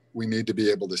we need to be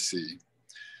able to see?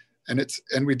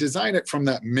 And we design it from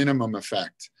that minimum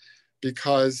effect,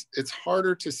 because it's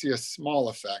harder to see a small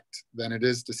effect than it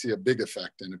is to see a big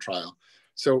effect in a trial.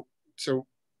 So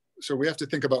we have to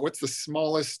think about what's the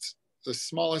smallest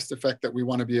effect that we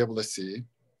want to be able to see,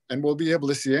 and we'll be able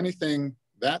to see anything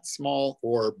that small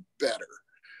or better.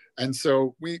 And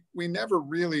so we never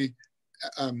really,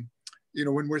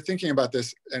 when we're thinking about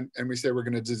this and we say we're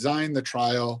going to design the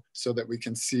trial so that we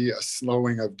can see a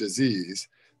slowing of disease,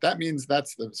 that means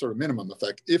that's the sort of minimum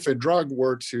effect. If a drug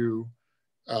were to,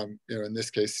 in this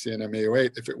case,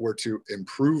 CNM-Au8, if it were to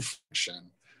improve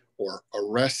function or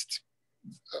arrest,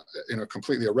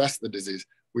 completely arrest the disease,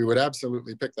 we would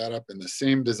absolutely pick that up in the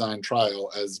same design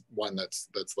trial as one that's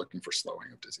looking for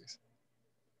slowing of disease.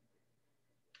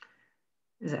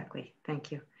 Exactly.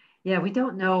 Thank you. Yeah, we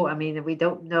don't know. I mean, we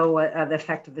don't know the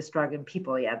effect of this drug in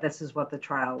people yet. This is what the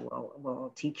trial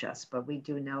will teach us, but we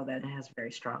do know that it has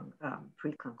very strong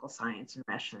preclinical science and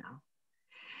rationale.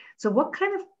 So what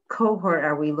kind of cohort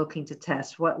are we looking to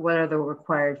test? What are the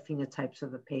required phenotypes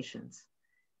of the patients?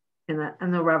 And I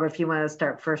know, Robert, if you want to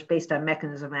start first, based on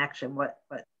mechanism of action, what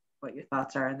your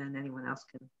thoughts are, and then anyone else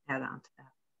can add on to that.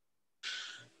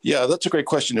 Yeah, that's a great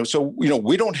question. So,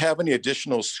 we don't have any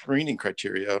additional screening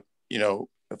criteria,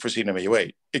 for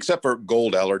CNM-Au8, except for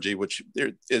gold allergy, which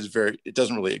it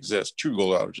doesn't really exist. True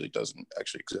gold allergy doesn't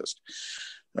actually exist,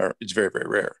 or it's very, very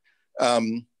rare.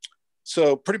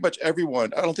 So pretty much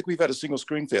everyone, I don't think we've had a single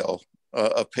screen fail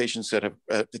of patients that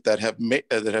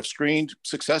have screened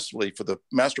successfully for the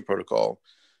master protocol.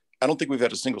 I don't think we've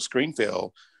had a single screen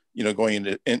fail,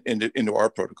 going into our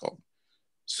protocol.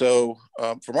 So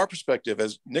from our perspective,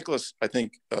 as Nicholas, I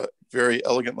think, very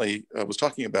elegantly was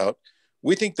talking about,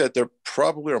 we think that there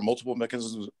probably are multiple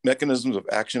mechanisms of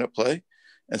action at play.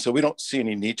 And so we don't see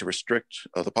any need to restrict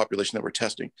the population that we're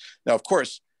testing. Now, of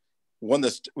course,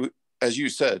 as you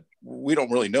said, we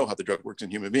don't really know how the drug works in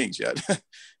human beings yet,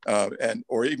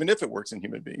 or even if it works in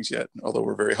human beings yet, although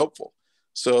we're very hopeful.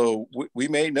 So we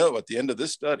may know at the end of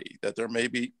this study that there may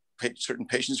be certain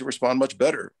patients who respond much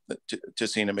better to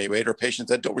CNM-Au8, or patients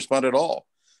that don't respond at all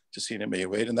to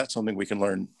CNM-Au8, and that's something we can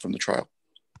learn from the trial.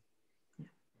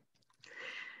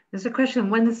 There's a question,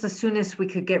 when is the soonest we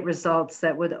could get results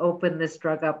that would open this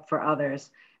drug up for others?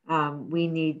 We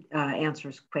need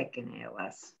answers quick in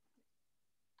ALS.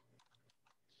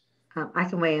 I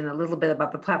can weigh in a little bit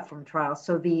about the platform trial.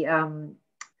 So when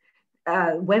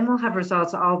we'll have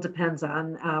results all depends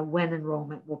on when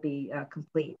enrollment will be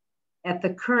complete. At the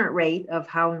current rate of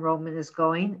how enrollment is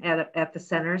going at the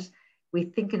centers, we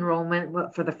think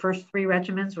enrollment for the first 3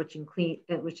 regimens, which include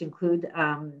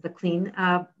the Clene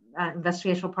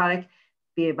investigational product,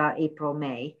 be about April,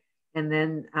 May. And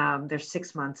then there's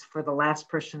 6 months for the last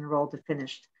person enrolled to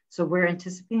finished. So we're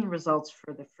anticipating results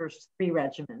for the first 3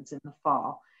 regimens in the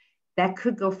fall. That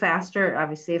could go faster,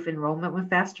 obviously, if enrollment went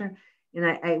faster. And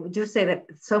I do say that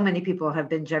so many people have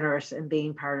been generous in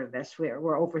being part of this.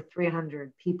 We're over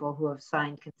 300 people who have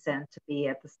signed consent to be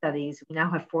at the studies. We now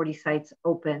have 40 sites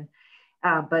open,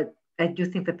 but I do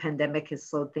think the pandemic has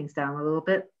slowed things down a little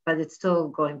bit, but it's still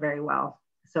going very well.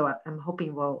 So I'm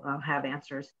hoping we'll have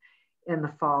answers in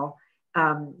the fall.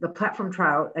 The platform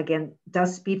trial, again,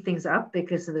 does speed things up,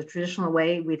 because in the traditional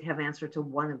way, we'd have answer to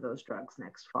 1 of those drugs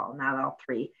next fall, not all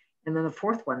 3. And then the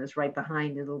 4th one is right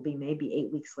behind. It'll be maybe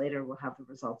 8 weeks later, we'll have the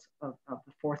results of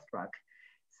the 4th drug.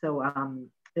 So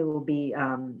it will be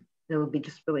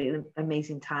just really an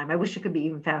amazing time. I wish it could be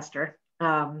even faster,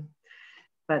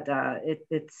 but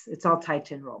it's all tied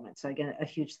to enrollment. So again, a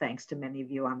huge thanks to many of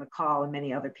you on the call and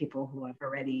many other people who have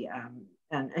already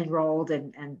enrolled,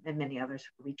 and many others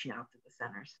who are reaching out to the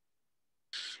centers.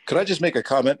 Could I just make a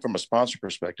comment from a sponsor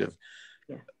perspective?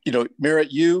 Yeah. You know,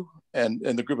 Merritt, you and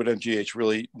the group at MGH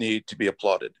really need to be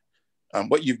applauded.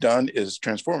 What you've done is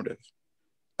transformative.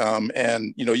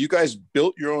 And you know, you guys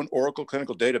built your own Oracle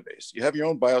clinical database. You have your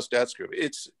own biostats group.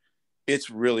 It's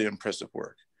really impressive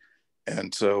work.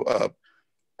 And so,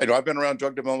 I know I've been around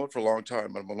drug development for a long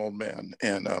time. I'm an old man,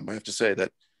 and I have to say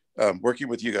that working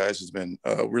with you guys has been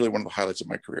really one of the highlights of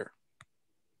my career.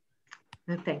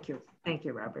 Thank you,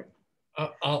 Robert.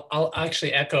 I'll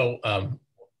actually echo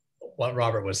what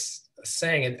Robert was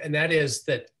saying, and that is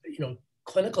that, you know,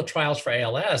 clinical trials for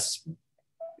ALS,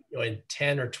 you know, in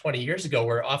 10 or 20 years ago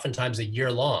were oftentimes a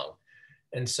year long.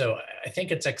 And so I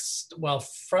think it's, while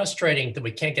frustrating that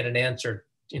we can't get an answer,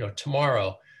 you know,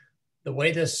 tomorrow, the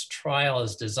way this trial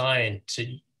is designed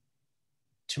to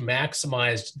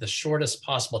maximize the shortest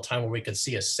possible time where we could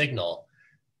see a signal,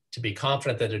 to be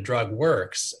confident that a drug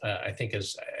works, I think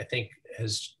is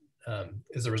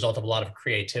the result of a lot of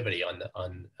creativity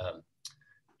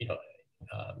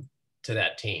to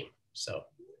that team. So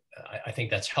I think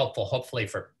that's helpful, hopefully,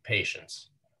 for patients.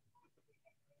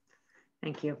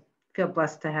 Thank you. Feel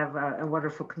blessed to have a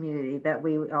wonderful community that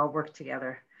we all work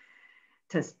together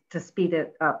to speed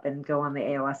it up and go on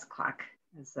the ALS clock,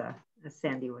 as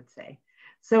Sandy would say.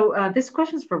 So this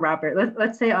question is for Robert.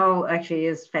 Let's say all actually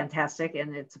is fantastic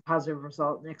and it's a positive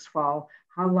result next fall.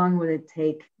 How long would it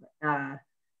take? How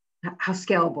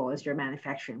scalable is your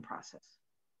manufacturing process?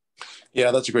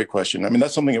 Yeah, that's a great question. I mean,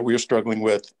 that's something that we're struggling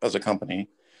with as a company.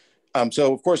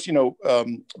 So of course, you know,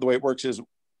 the way it works is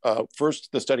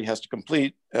first the study has to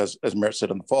complete, as Merritt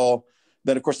said, in the fall.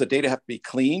 Then of course the data have to be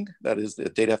cleaned. That is, the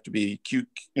data have to be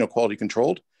quality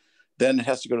controlled. Then it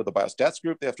has to go to the biostats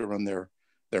group. They have to run their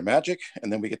magic,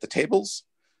 and then we get the tables,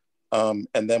 and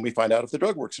then we find out if the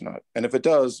drug works or not. And if it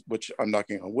does, which I'm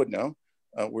knocking on wood now,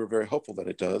 we're very hopeful that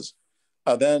it does.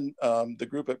 Then the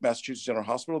group at Massachusetts General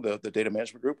Hospital, the data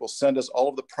management group, will send us all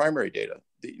of the primary data,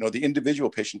 the individual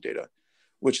patient data,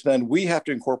 which then we have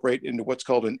to incorporate into what's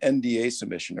called an NDA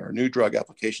submission, or a new drug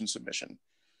application submission,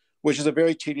 which is a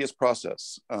very tedious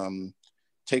process.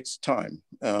 Takes time.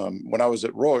 When I was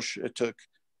at Roche, it took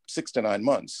 6 to 9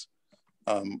 months.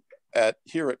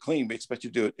 Here at Clene, we expect to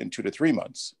do it in 2 to 3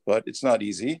 months, but it's not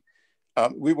easy.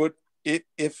 We will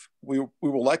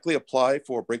likely apply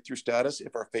for breakthrough status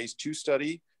if our phase 2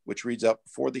 study, which reads out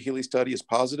before the HEALEY study, is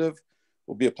positive.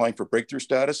 We'll be applying for breakthrough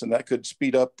status, and that could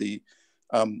speed up the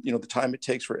time it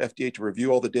takes for FDA to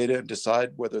review all the data and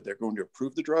decide whether they're going to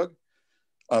approve the drug.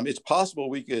 It's possible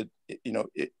we could,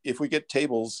 if we get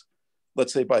tables,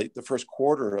 let's say by the first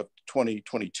quarter of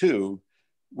 2022,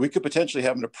 we could potentially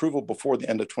have an approval before the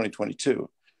end of 2022.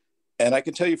 And I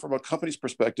can tell you from a company's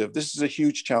perspective, this is a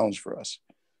huge challenge for us,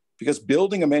 because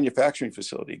building a manufacturing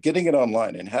facility, getting it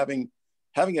online, and having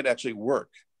it actually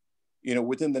work,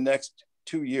 within the next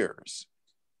 2 years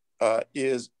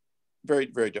is very,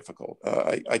 very difficult.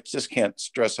 I just can't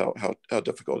stress how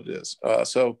difficult it is.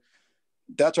 So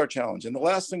that's our challenge. And the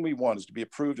last thing we want is to be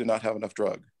approved and not have enough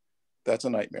drug. That's a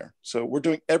nightmare. So we're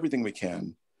doing everything we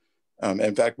can.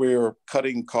 In fact, we're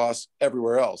cutting costs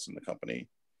everywhere else in the company,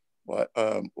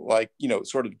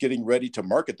 sort of getting ready to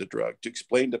market the drug, to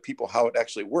explain to people how it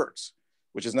actually works,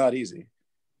 which is not easy.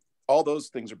 All those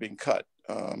things are being cut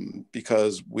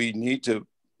because we need to,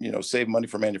 save money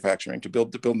for manufacturing, to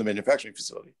build the manufacturing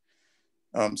facility.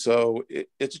 So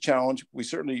it's a challenge. We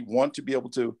certainly want to be able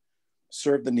to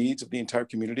serve the needs of the entire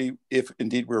community if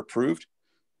indeed we're approved.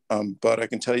 But I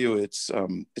can tell you it's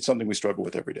something we struggle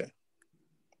with every day.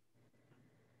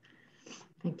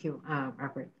 Thank you,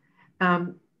 Robert.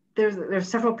 There's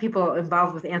several people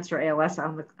involved with Answer ALS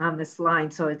on this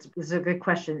line, so it's a good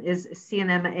question. Is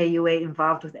CNM-Au8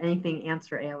 involved with anything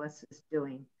Answer ALS is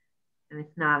doing? And if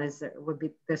not,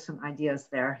 there's some ideas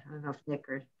there? I don't know if Nick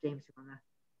or James, you want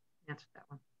to answer that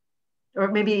one, or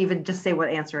maybe even just say what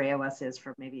Answer ALS is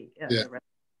for maybe the rest.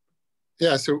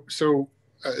 Yeah. So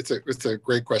it's a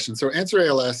great question. So Answer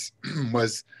ALS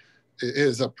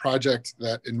is a project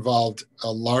that involved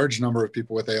a large number of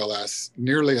people with ALS,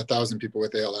 nearly 1,000 people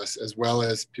with ALS, as well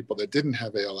as people that didn't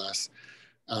have ALS.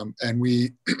 And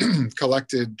we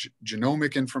collected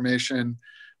genomic information.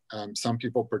 Some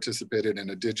people participated in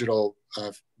a digital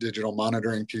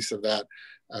monitoring piece of that.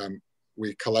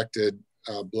 We collected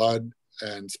blood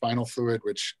and spinal fluid,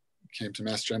 which came to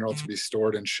Mass General to be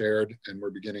stored and shared. And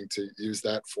we're beginning to use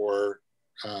that for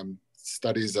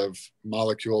studies of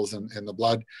molecules in the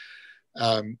blood.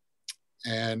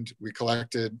 And we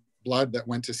collected blood that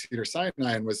went to Cedars-Sinai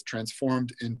and was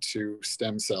transformed into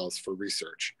stem cells for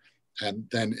research, and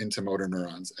then into motor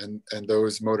neurons. And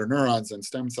those motor neurons and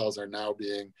stem cells are now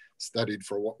being studied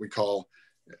for what we call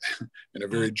in a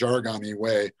very jargony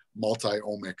way,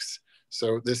 multi-omics.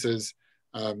 So this is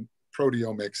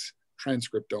proteomics,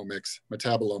 transcriptomics,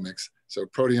 metabolomics. So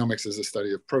proteomics is the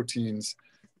study of proteins.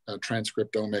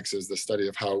 Transcriptomics is the study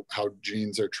of how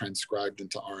genes are transcribed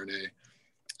into RNA.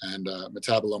 And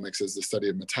metabolomics is the study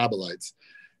of metabolites.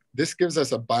 This gives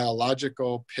us a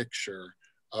biological picture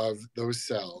of those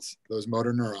cells, those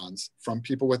motor neurons, from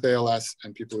people with ALS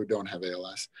and people who don't have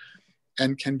ALS,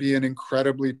 and can be an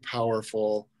incredibly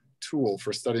powerful tool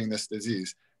for studying this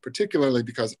disease, particularly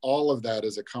because all of that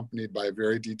is accompanied by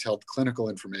very detailed clinical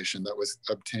information that was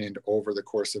obtained over the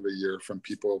course of a year from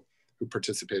people who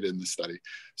participated in the study.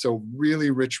 So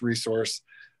really rich resource,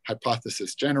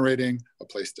 hypothesis generating, a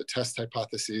place to test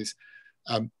hypotheses.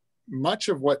 Much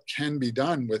of what can be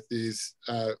done with these,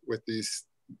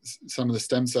 some of the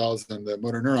stem cells and the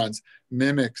motor neurons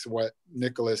mimics what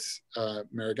Nicholas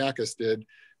Maragakis did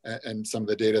and some of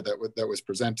the data that was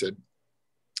presented.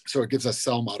 So it gives us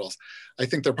cell models. I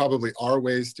think there probably are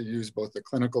ways to use both the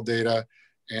clinical data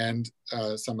and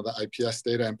some of the IPS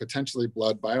data and potentially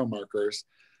blood biomarkers.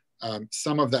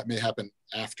 Some of that may happen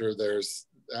after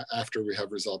we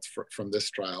have results from this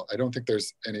trial. I don't think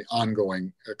there's any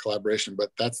ongoing collaboration,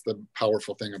 but that's the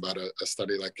powerful thing about a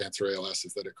study like Cancer ALS,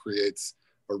 is that it creates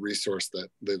a resource that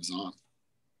lives on.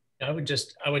 I would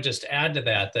just add to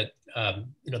that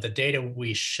you know, the data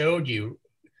we showed you,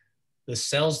 the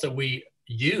cells that we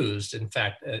used, in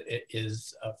fact,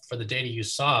 is for the data you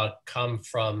saw, come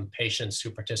from patients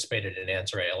who participated in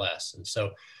Answer ALS, and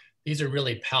so these are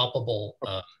really palpable.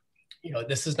 You know,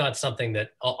 this is not something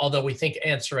that, although we think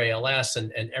Answer ALS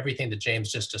and everything that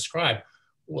James just described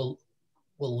will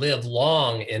live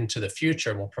long into the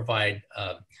future and will provide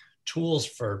tools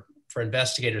for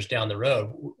investigators down the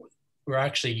road. We're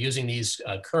actually using these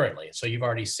currently. So you've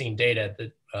already seen data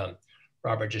that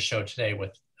Robert just showed today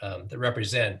with that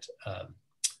represent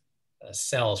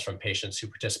cells from patients who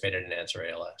participated in Answer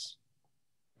ALS.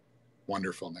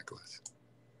 Wonderful, Nicholas.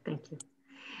 Thank you.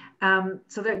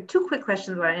 So there are two quick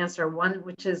questions I want to answer. One,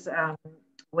 which is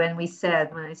when I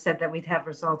said that we'd have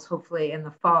results hopefully in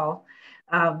the fall,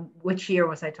 which year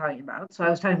was I talking about? So I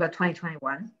was talking about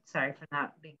 2021. Sorry for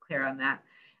not being clear on that.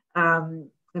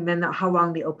 And then how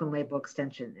long the open label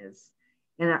extension is.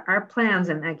 And our plans,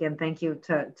 and again, thank you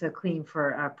to Clene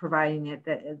for providing it,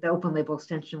 that the open label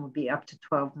extension will be up to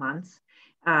 12 months.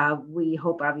 We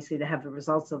hope obviously to have the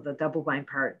results of the double blind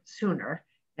part sooner,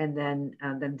 and then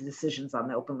the decisions on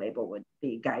the open label would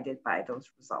be guided by those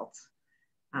results.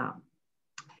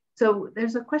 So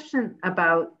there's a question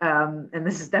about, and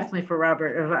this is definitely for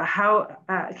Robert, about how,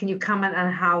 can you comment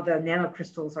on how the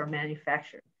nanocrystals are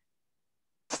manufactured?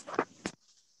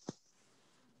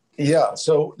 Yeah,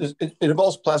 so it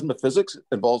involves plasma physics, it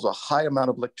involves a high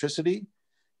amount of electricity,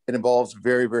 it involves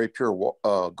very, very pure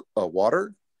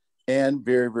water, and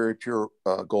very, very pure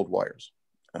gold wires.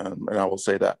 And I will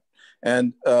say that.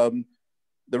 And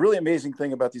the really amazing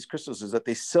thing about these crystals is that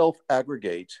they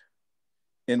self-aggregate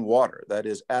in water. That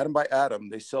is, atom by atom,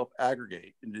 they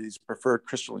self-aggregate into these preferred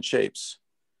crystalline shapes.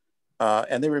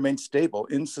 And they remain stable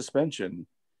in suspension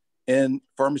in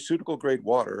pharmaceutical grade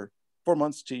water for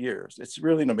months to years. It's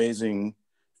really an amazing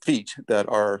feat that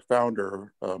our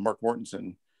founder, Mark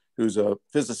Mortensen, who's a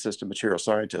physicist and material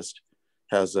scientist,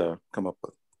 has come up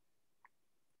with.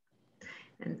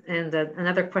 And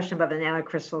another question about the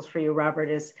nanocrystals for you, Robert,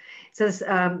 is, it says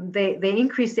they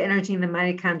increase the energy in the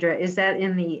mitochondria. Is that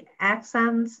in the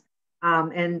axons?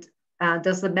 And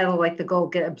does the metal, like the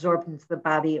gold, get absorbed into the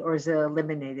body, or is it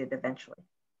eliminated eventually?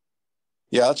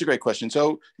 Yeah, that's a great question.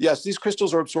 So yes, these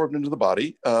crystals are absorbed into the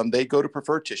body. They go to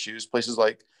preferred tissues, places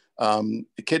like the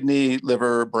kidney,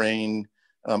 liver, brain,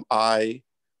 eye,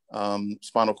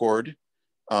 spinal cord,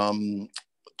 to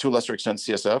a lesser extent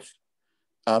CSF.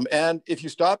 And if you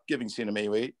stop giving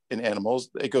CNM-Au8 in animals,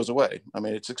 it goes away. I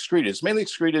mean, it's excreted. It's mainly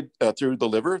excreted through the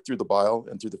liver, through the bile,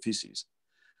 and through the feces.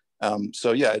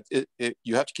 So yeah,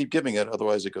 you have to keep giving it,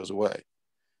 otherwise it goes away.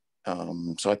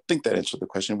 So I think that answered the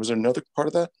question. Was there another part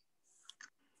of that?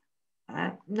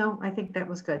 No, I think that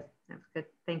was good. That was good.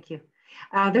 Thank you.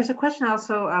 There's a question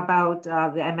also about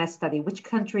the MS study. Which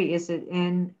country is it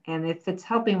in? And if it's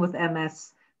helping with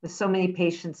MS, with so many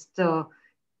patients still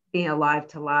being alive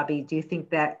to lobby, do you think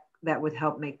that would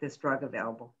help make this drug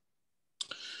available?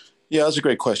 Yeah, that's a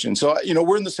great question. So,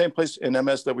 we're in the same place in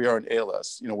MS that we are in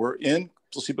ALS. We're in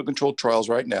placebo-controlled trials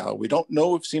right now. We don't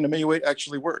know if CNM-Au8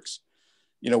 actually works.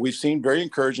 We've seen very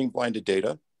encouraging blinded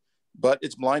data, but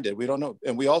it's blinded. We don't know.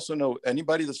 And we also know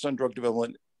anybody that's done drug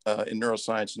development in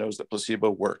neuroscience knows that placebo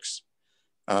works.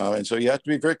 And so you have to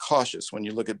be very cautious when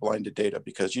you look at blinded data,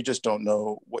 because you just don't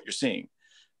know what you're seeing.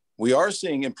 We are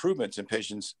seeing improvements in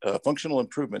patients, functional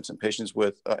improvements in patients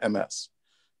with MS,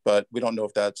 but we don't know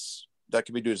if that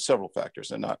could be due to several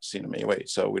factors and not CNM-Au8,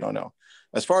 so we don't know.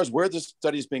 As far as where this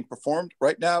study is being performed,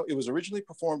 right now, it was originally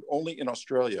performed only in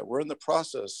Australia. We're in the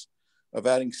process of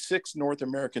adding 6 North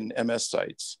American MS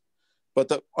sites.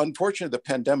 But unfortunately, the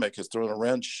pandemic has thrown a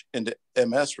wrench into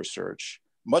MS research,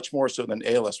 much more so than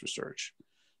ALS research,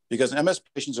 because MS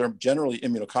patients are generally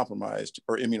immunocompromised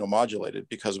or immunomodulated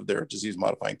because of their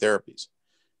disease-modifying therapies.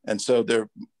 And so they're,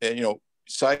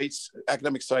 sites,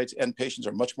 academic sites and patients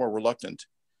are much more reluctant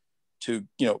to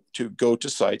go to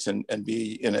sites and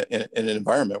be in an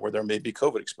environment where there may be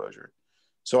COVID exposure.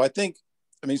 So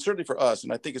certainly for us,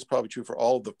 and I think it's probably true for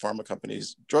all of the pharma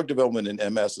companies, drug development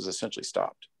in MS is essentially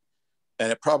stopped.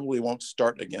 And it probably won't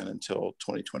start again until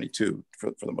 2022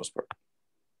 for the most part.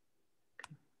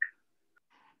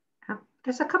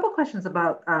 There's a couple questions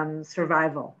about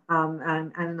survival.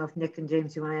 And I don't know if Nick and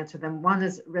James, you want to answer them. One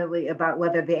is really about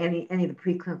whether any of the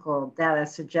preclinical data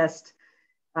suggest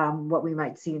what we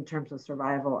might see in terms of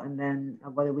survival, and then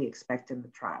what do we expect in the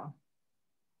trial?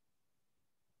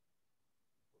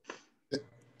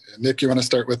 Nick, you want to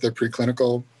start with the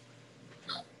preclinical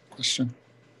question?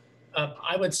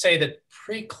 I would say that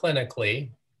preclinically,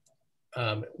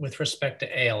 with respect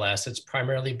to ALS, it's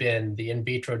primarily been the in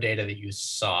vitro data that you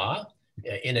saw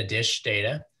in a dish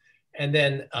data, and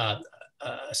then a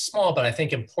small but I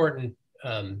think important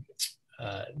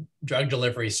drug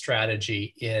delivery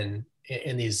strategy in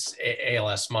these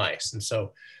ALS mice. And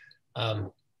so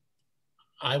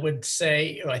I would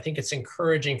say, I think it's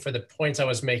encouraging for the points I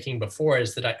was making before,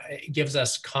 is that it gives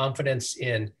us confidence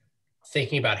in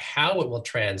thinking about how it will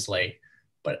translate.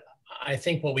 But I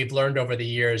think what we've learned over the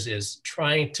years is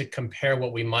trying to compare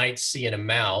what we might see in a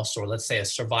mouse, or let's say a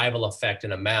survival effect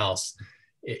in a mouse,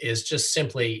 is just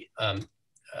simply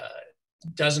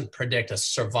doesn't predict a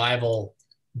survival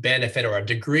benefit or a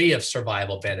degree of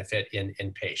survival benefit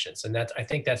in patients. And I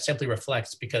think that simply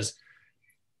reflects because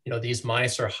these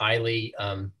mice are highly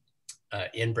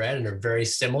inbred and are very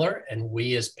similar, and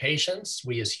we as patients,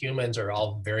 we as humans are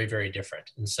all very, very different.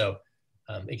 And so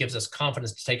it gives us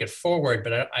confidence to take it forward,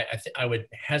 but I would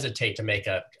hesitate to make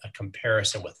a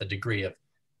comparison with the degree of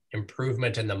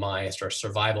improvement in the mice or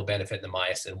survival benefit in the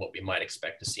mice and what we might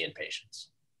expect to see in patients.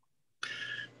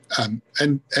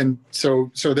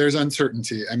 So there's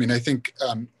uncertainty. I mean, I think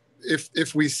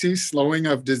if we see slowing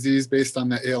of disease based on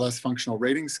the ALS functional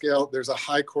rating scale, there's a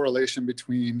high correlation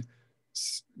between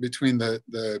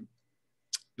the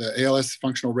ALS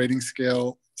functional rating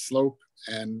scale slope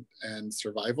and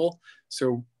survival.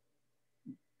 So,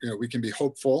 we can be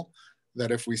hopeful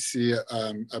that if we see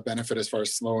a benefit as far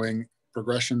as slowing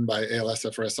progression by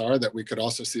ALS-FRSR, that we could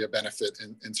also see a benefit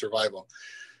in survival.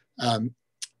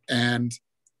 And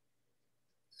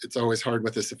it's always hard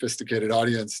with a sophisticated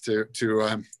audience to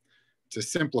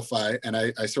simplify. And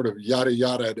I sort of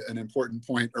yada-yada'd an important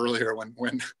point earlier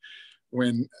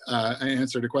when I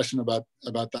answered a question about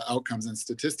the outcomes and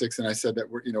statistics, and I said that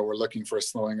we're looking for a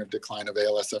slowing of decline of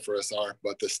ALS-FRSR,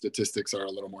 but the statistics are a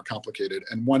little more complicated.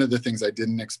 And one of the things I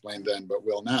didn't explain then, but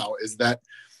will now, is that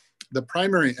the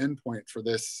primary endpoint for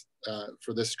this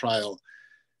trial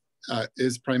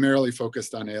is primarily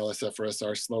focused on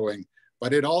ALS-FRSR slowing,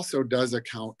 but it also does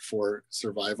account for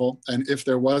survival. And if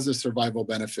there was a survival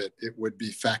benefit, it would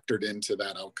be factored into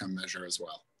that outcome measure as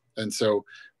well. And so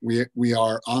we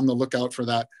are on the lookout for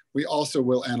that. We also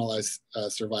will analyze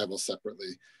survival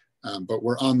separately, but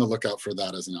we're on the lookout for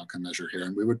that as an outcome measure here,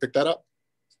 and we would pick that up.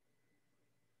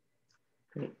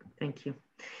 Great, thank you.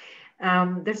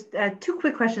 There's 2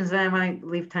 quick questions, and I might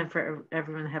leave time for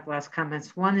everyone to have last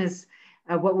comments. One is,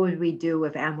 what would we do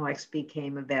if AMO-X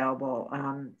became available?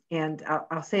 And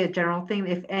I'll say a general thing: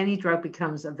 if any drug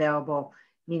becomes available,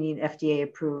 meaning FDA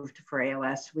approved for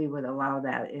ALS, we would allow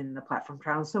that in the platform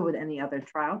trial. So would any other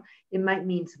trial. It might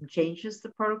mean some changes to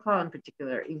the protocol, in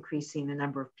particular, increasing the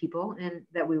number of people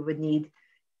that we would need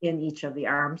in each of the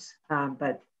arms.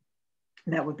 But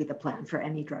that would be the plan for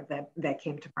any drug that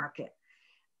came to market.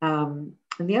 And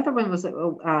the other one was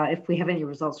if we have any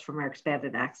results from our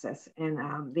expanded access. And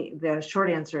the short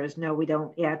answer is no, we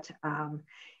don't yet.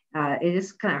 It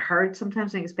is kind of hard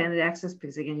sometimes in expanded access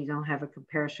because, again, you don't have a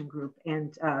comparison group.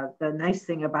 And the nice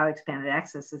thing about expanded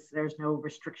access is there's no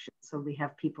restrictions. So we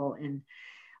have people in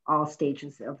all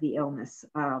stages of the illness,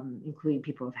 including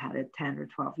people who've had it 10 or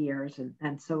 12 years.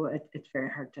 And so it's very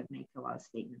hard to make a lot of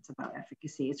statements about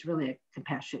efficacy. It's really a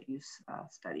compassionate use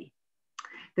study.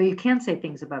 Though you can say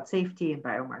things about safety and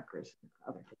biomarkers and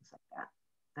other things like that.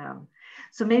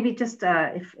 So maybe just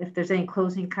if there's any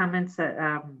closing comments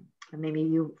that maybe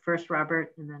you first,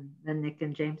 Robert, and then Nick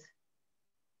and James.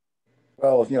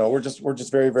 Well, you know, we're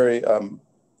just very, very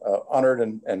honored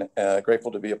and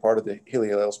grateful to be a part of the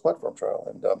HEALEY ALS Platform Trial.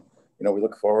 And, you know, we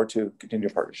look forward to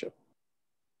continued partnership.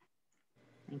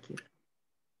 Thank you.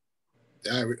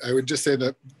 I would just say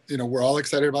that, you know, we're all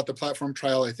excited about the platform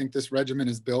trial. I think this regimen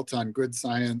is built on good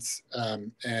science,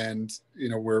 and, you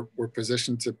know, we're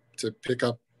positioned to pick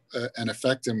up an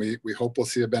effect, and we hope we'll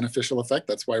see a beneficial effect.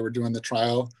 That's why we're doing the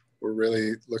trial. We're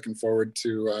really looking forward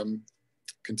to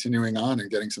continuing on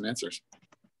and getting some answers.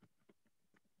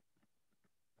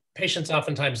 Patients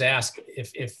oftentimes ask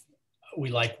if we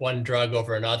like one drug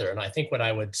over another. And I think what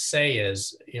I would say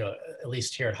is, you know, at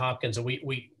least here at Hopkins,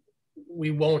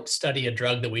 we won't study a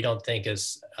drug that we don't think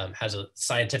is has a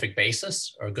scientific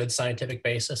basis or a good scientific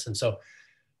basis. And so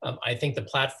I think the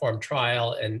platform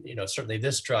trial and, you know, certainly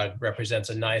this drug represents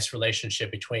a nice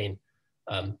relationship between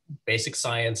basic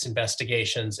science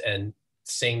investigations and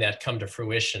seeing that come to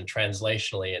fruition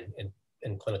translationally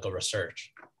in clinical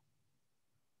research.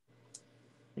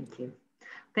 Thank you.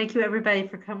 Thank you, everybody,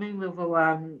 for coming. We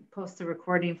will post the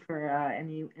recording for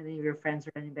any of your friends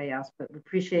or anybody else, but we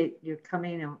appreciate you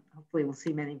coming, and hopefully we'll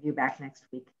see many of you back next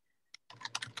week.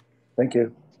 Thank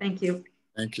you. Thank you.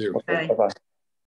 Thank you. Bye. Bye-bye.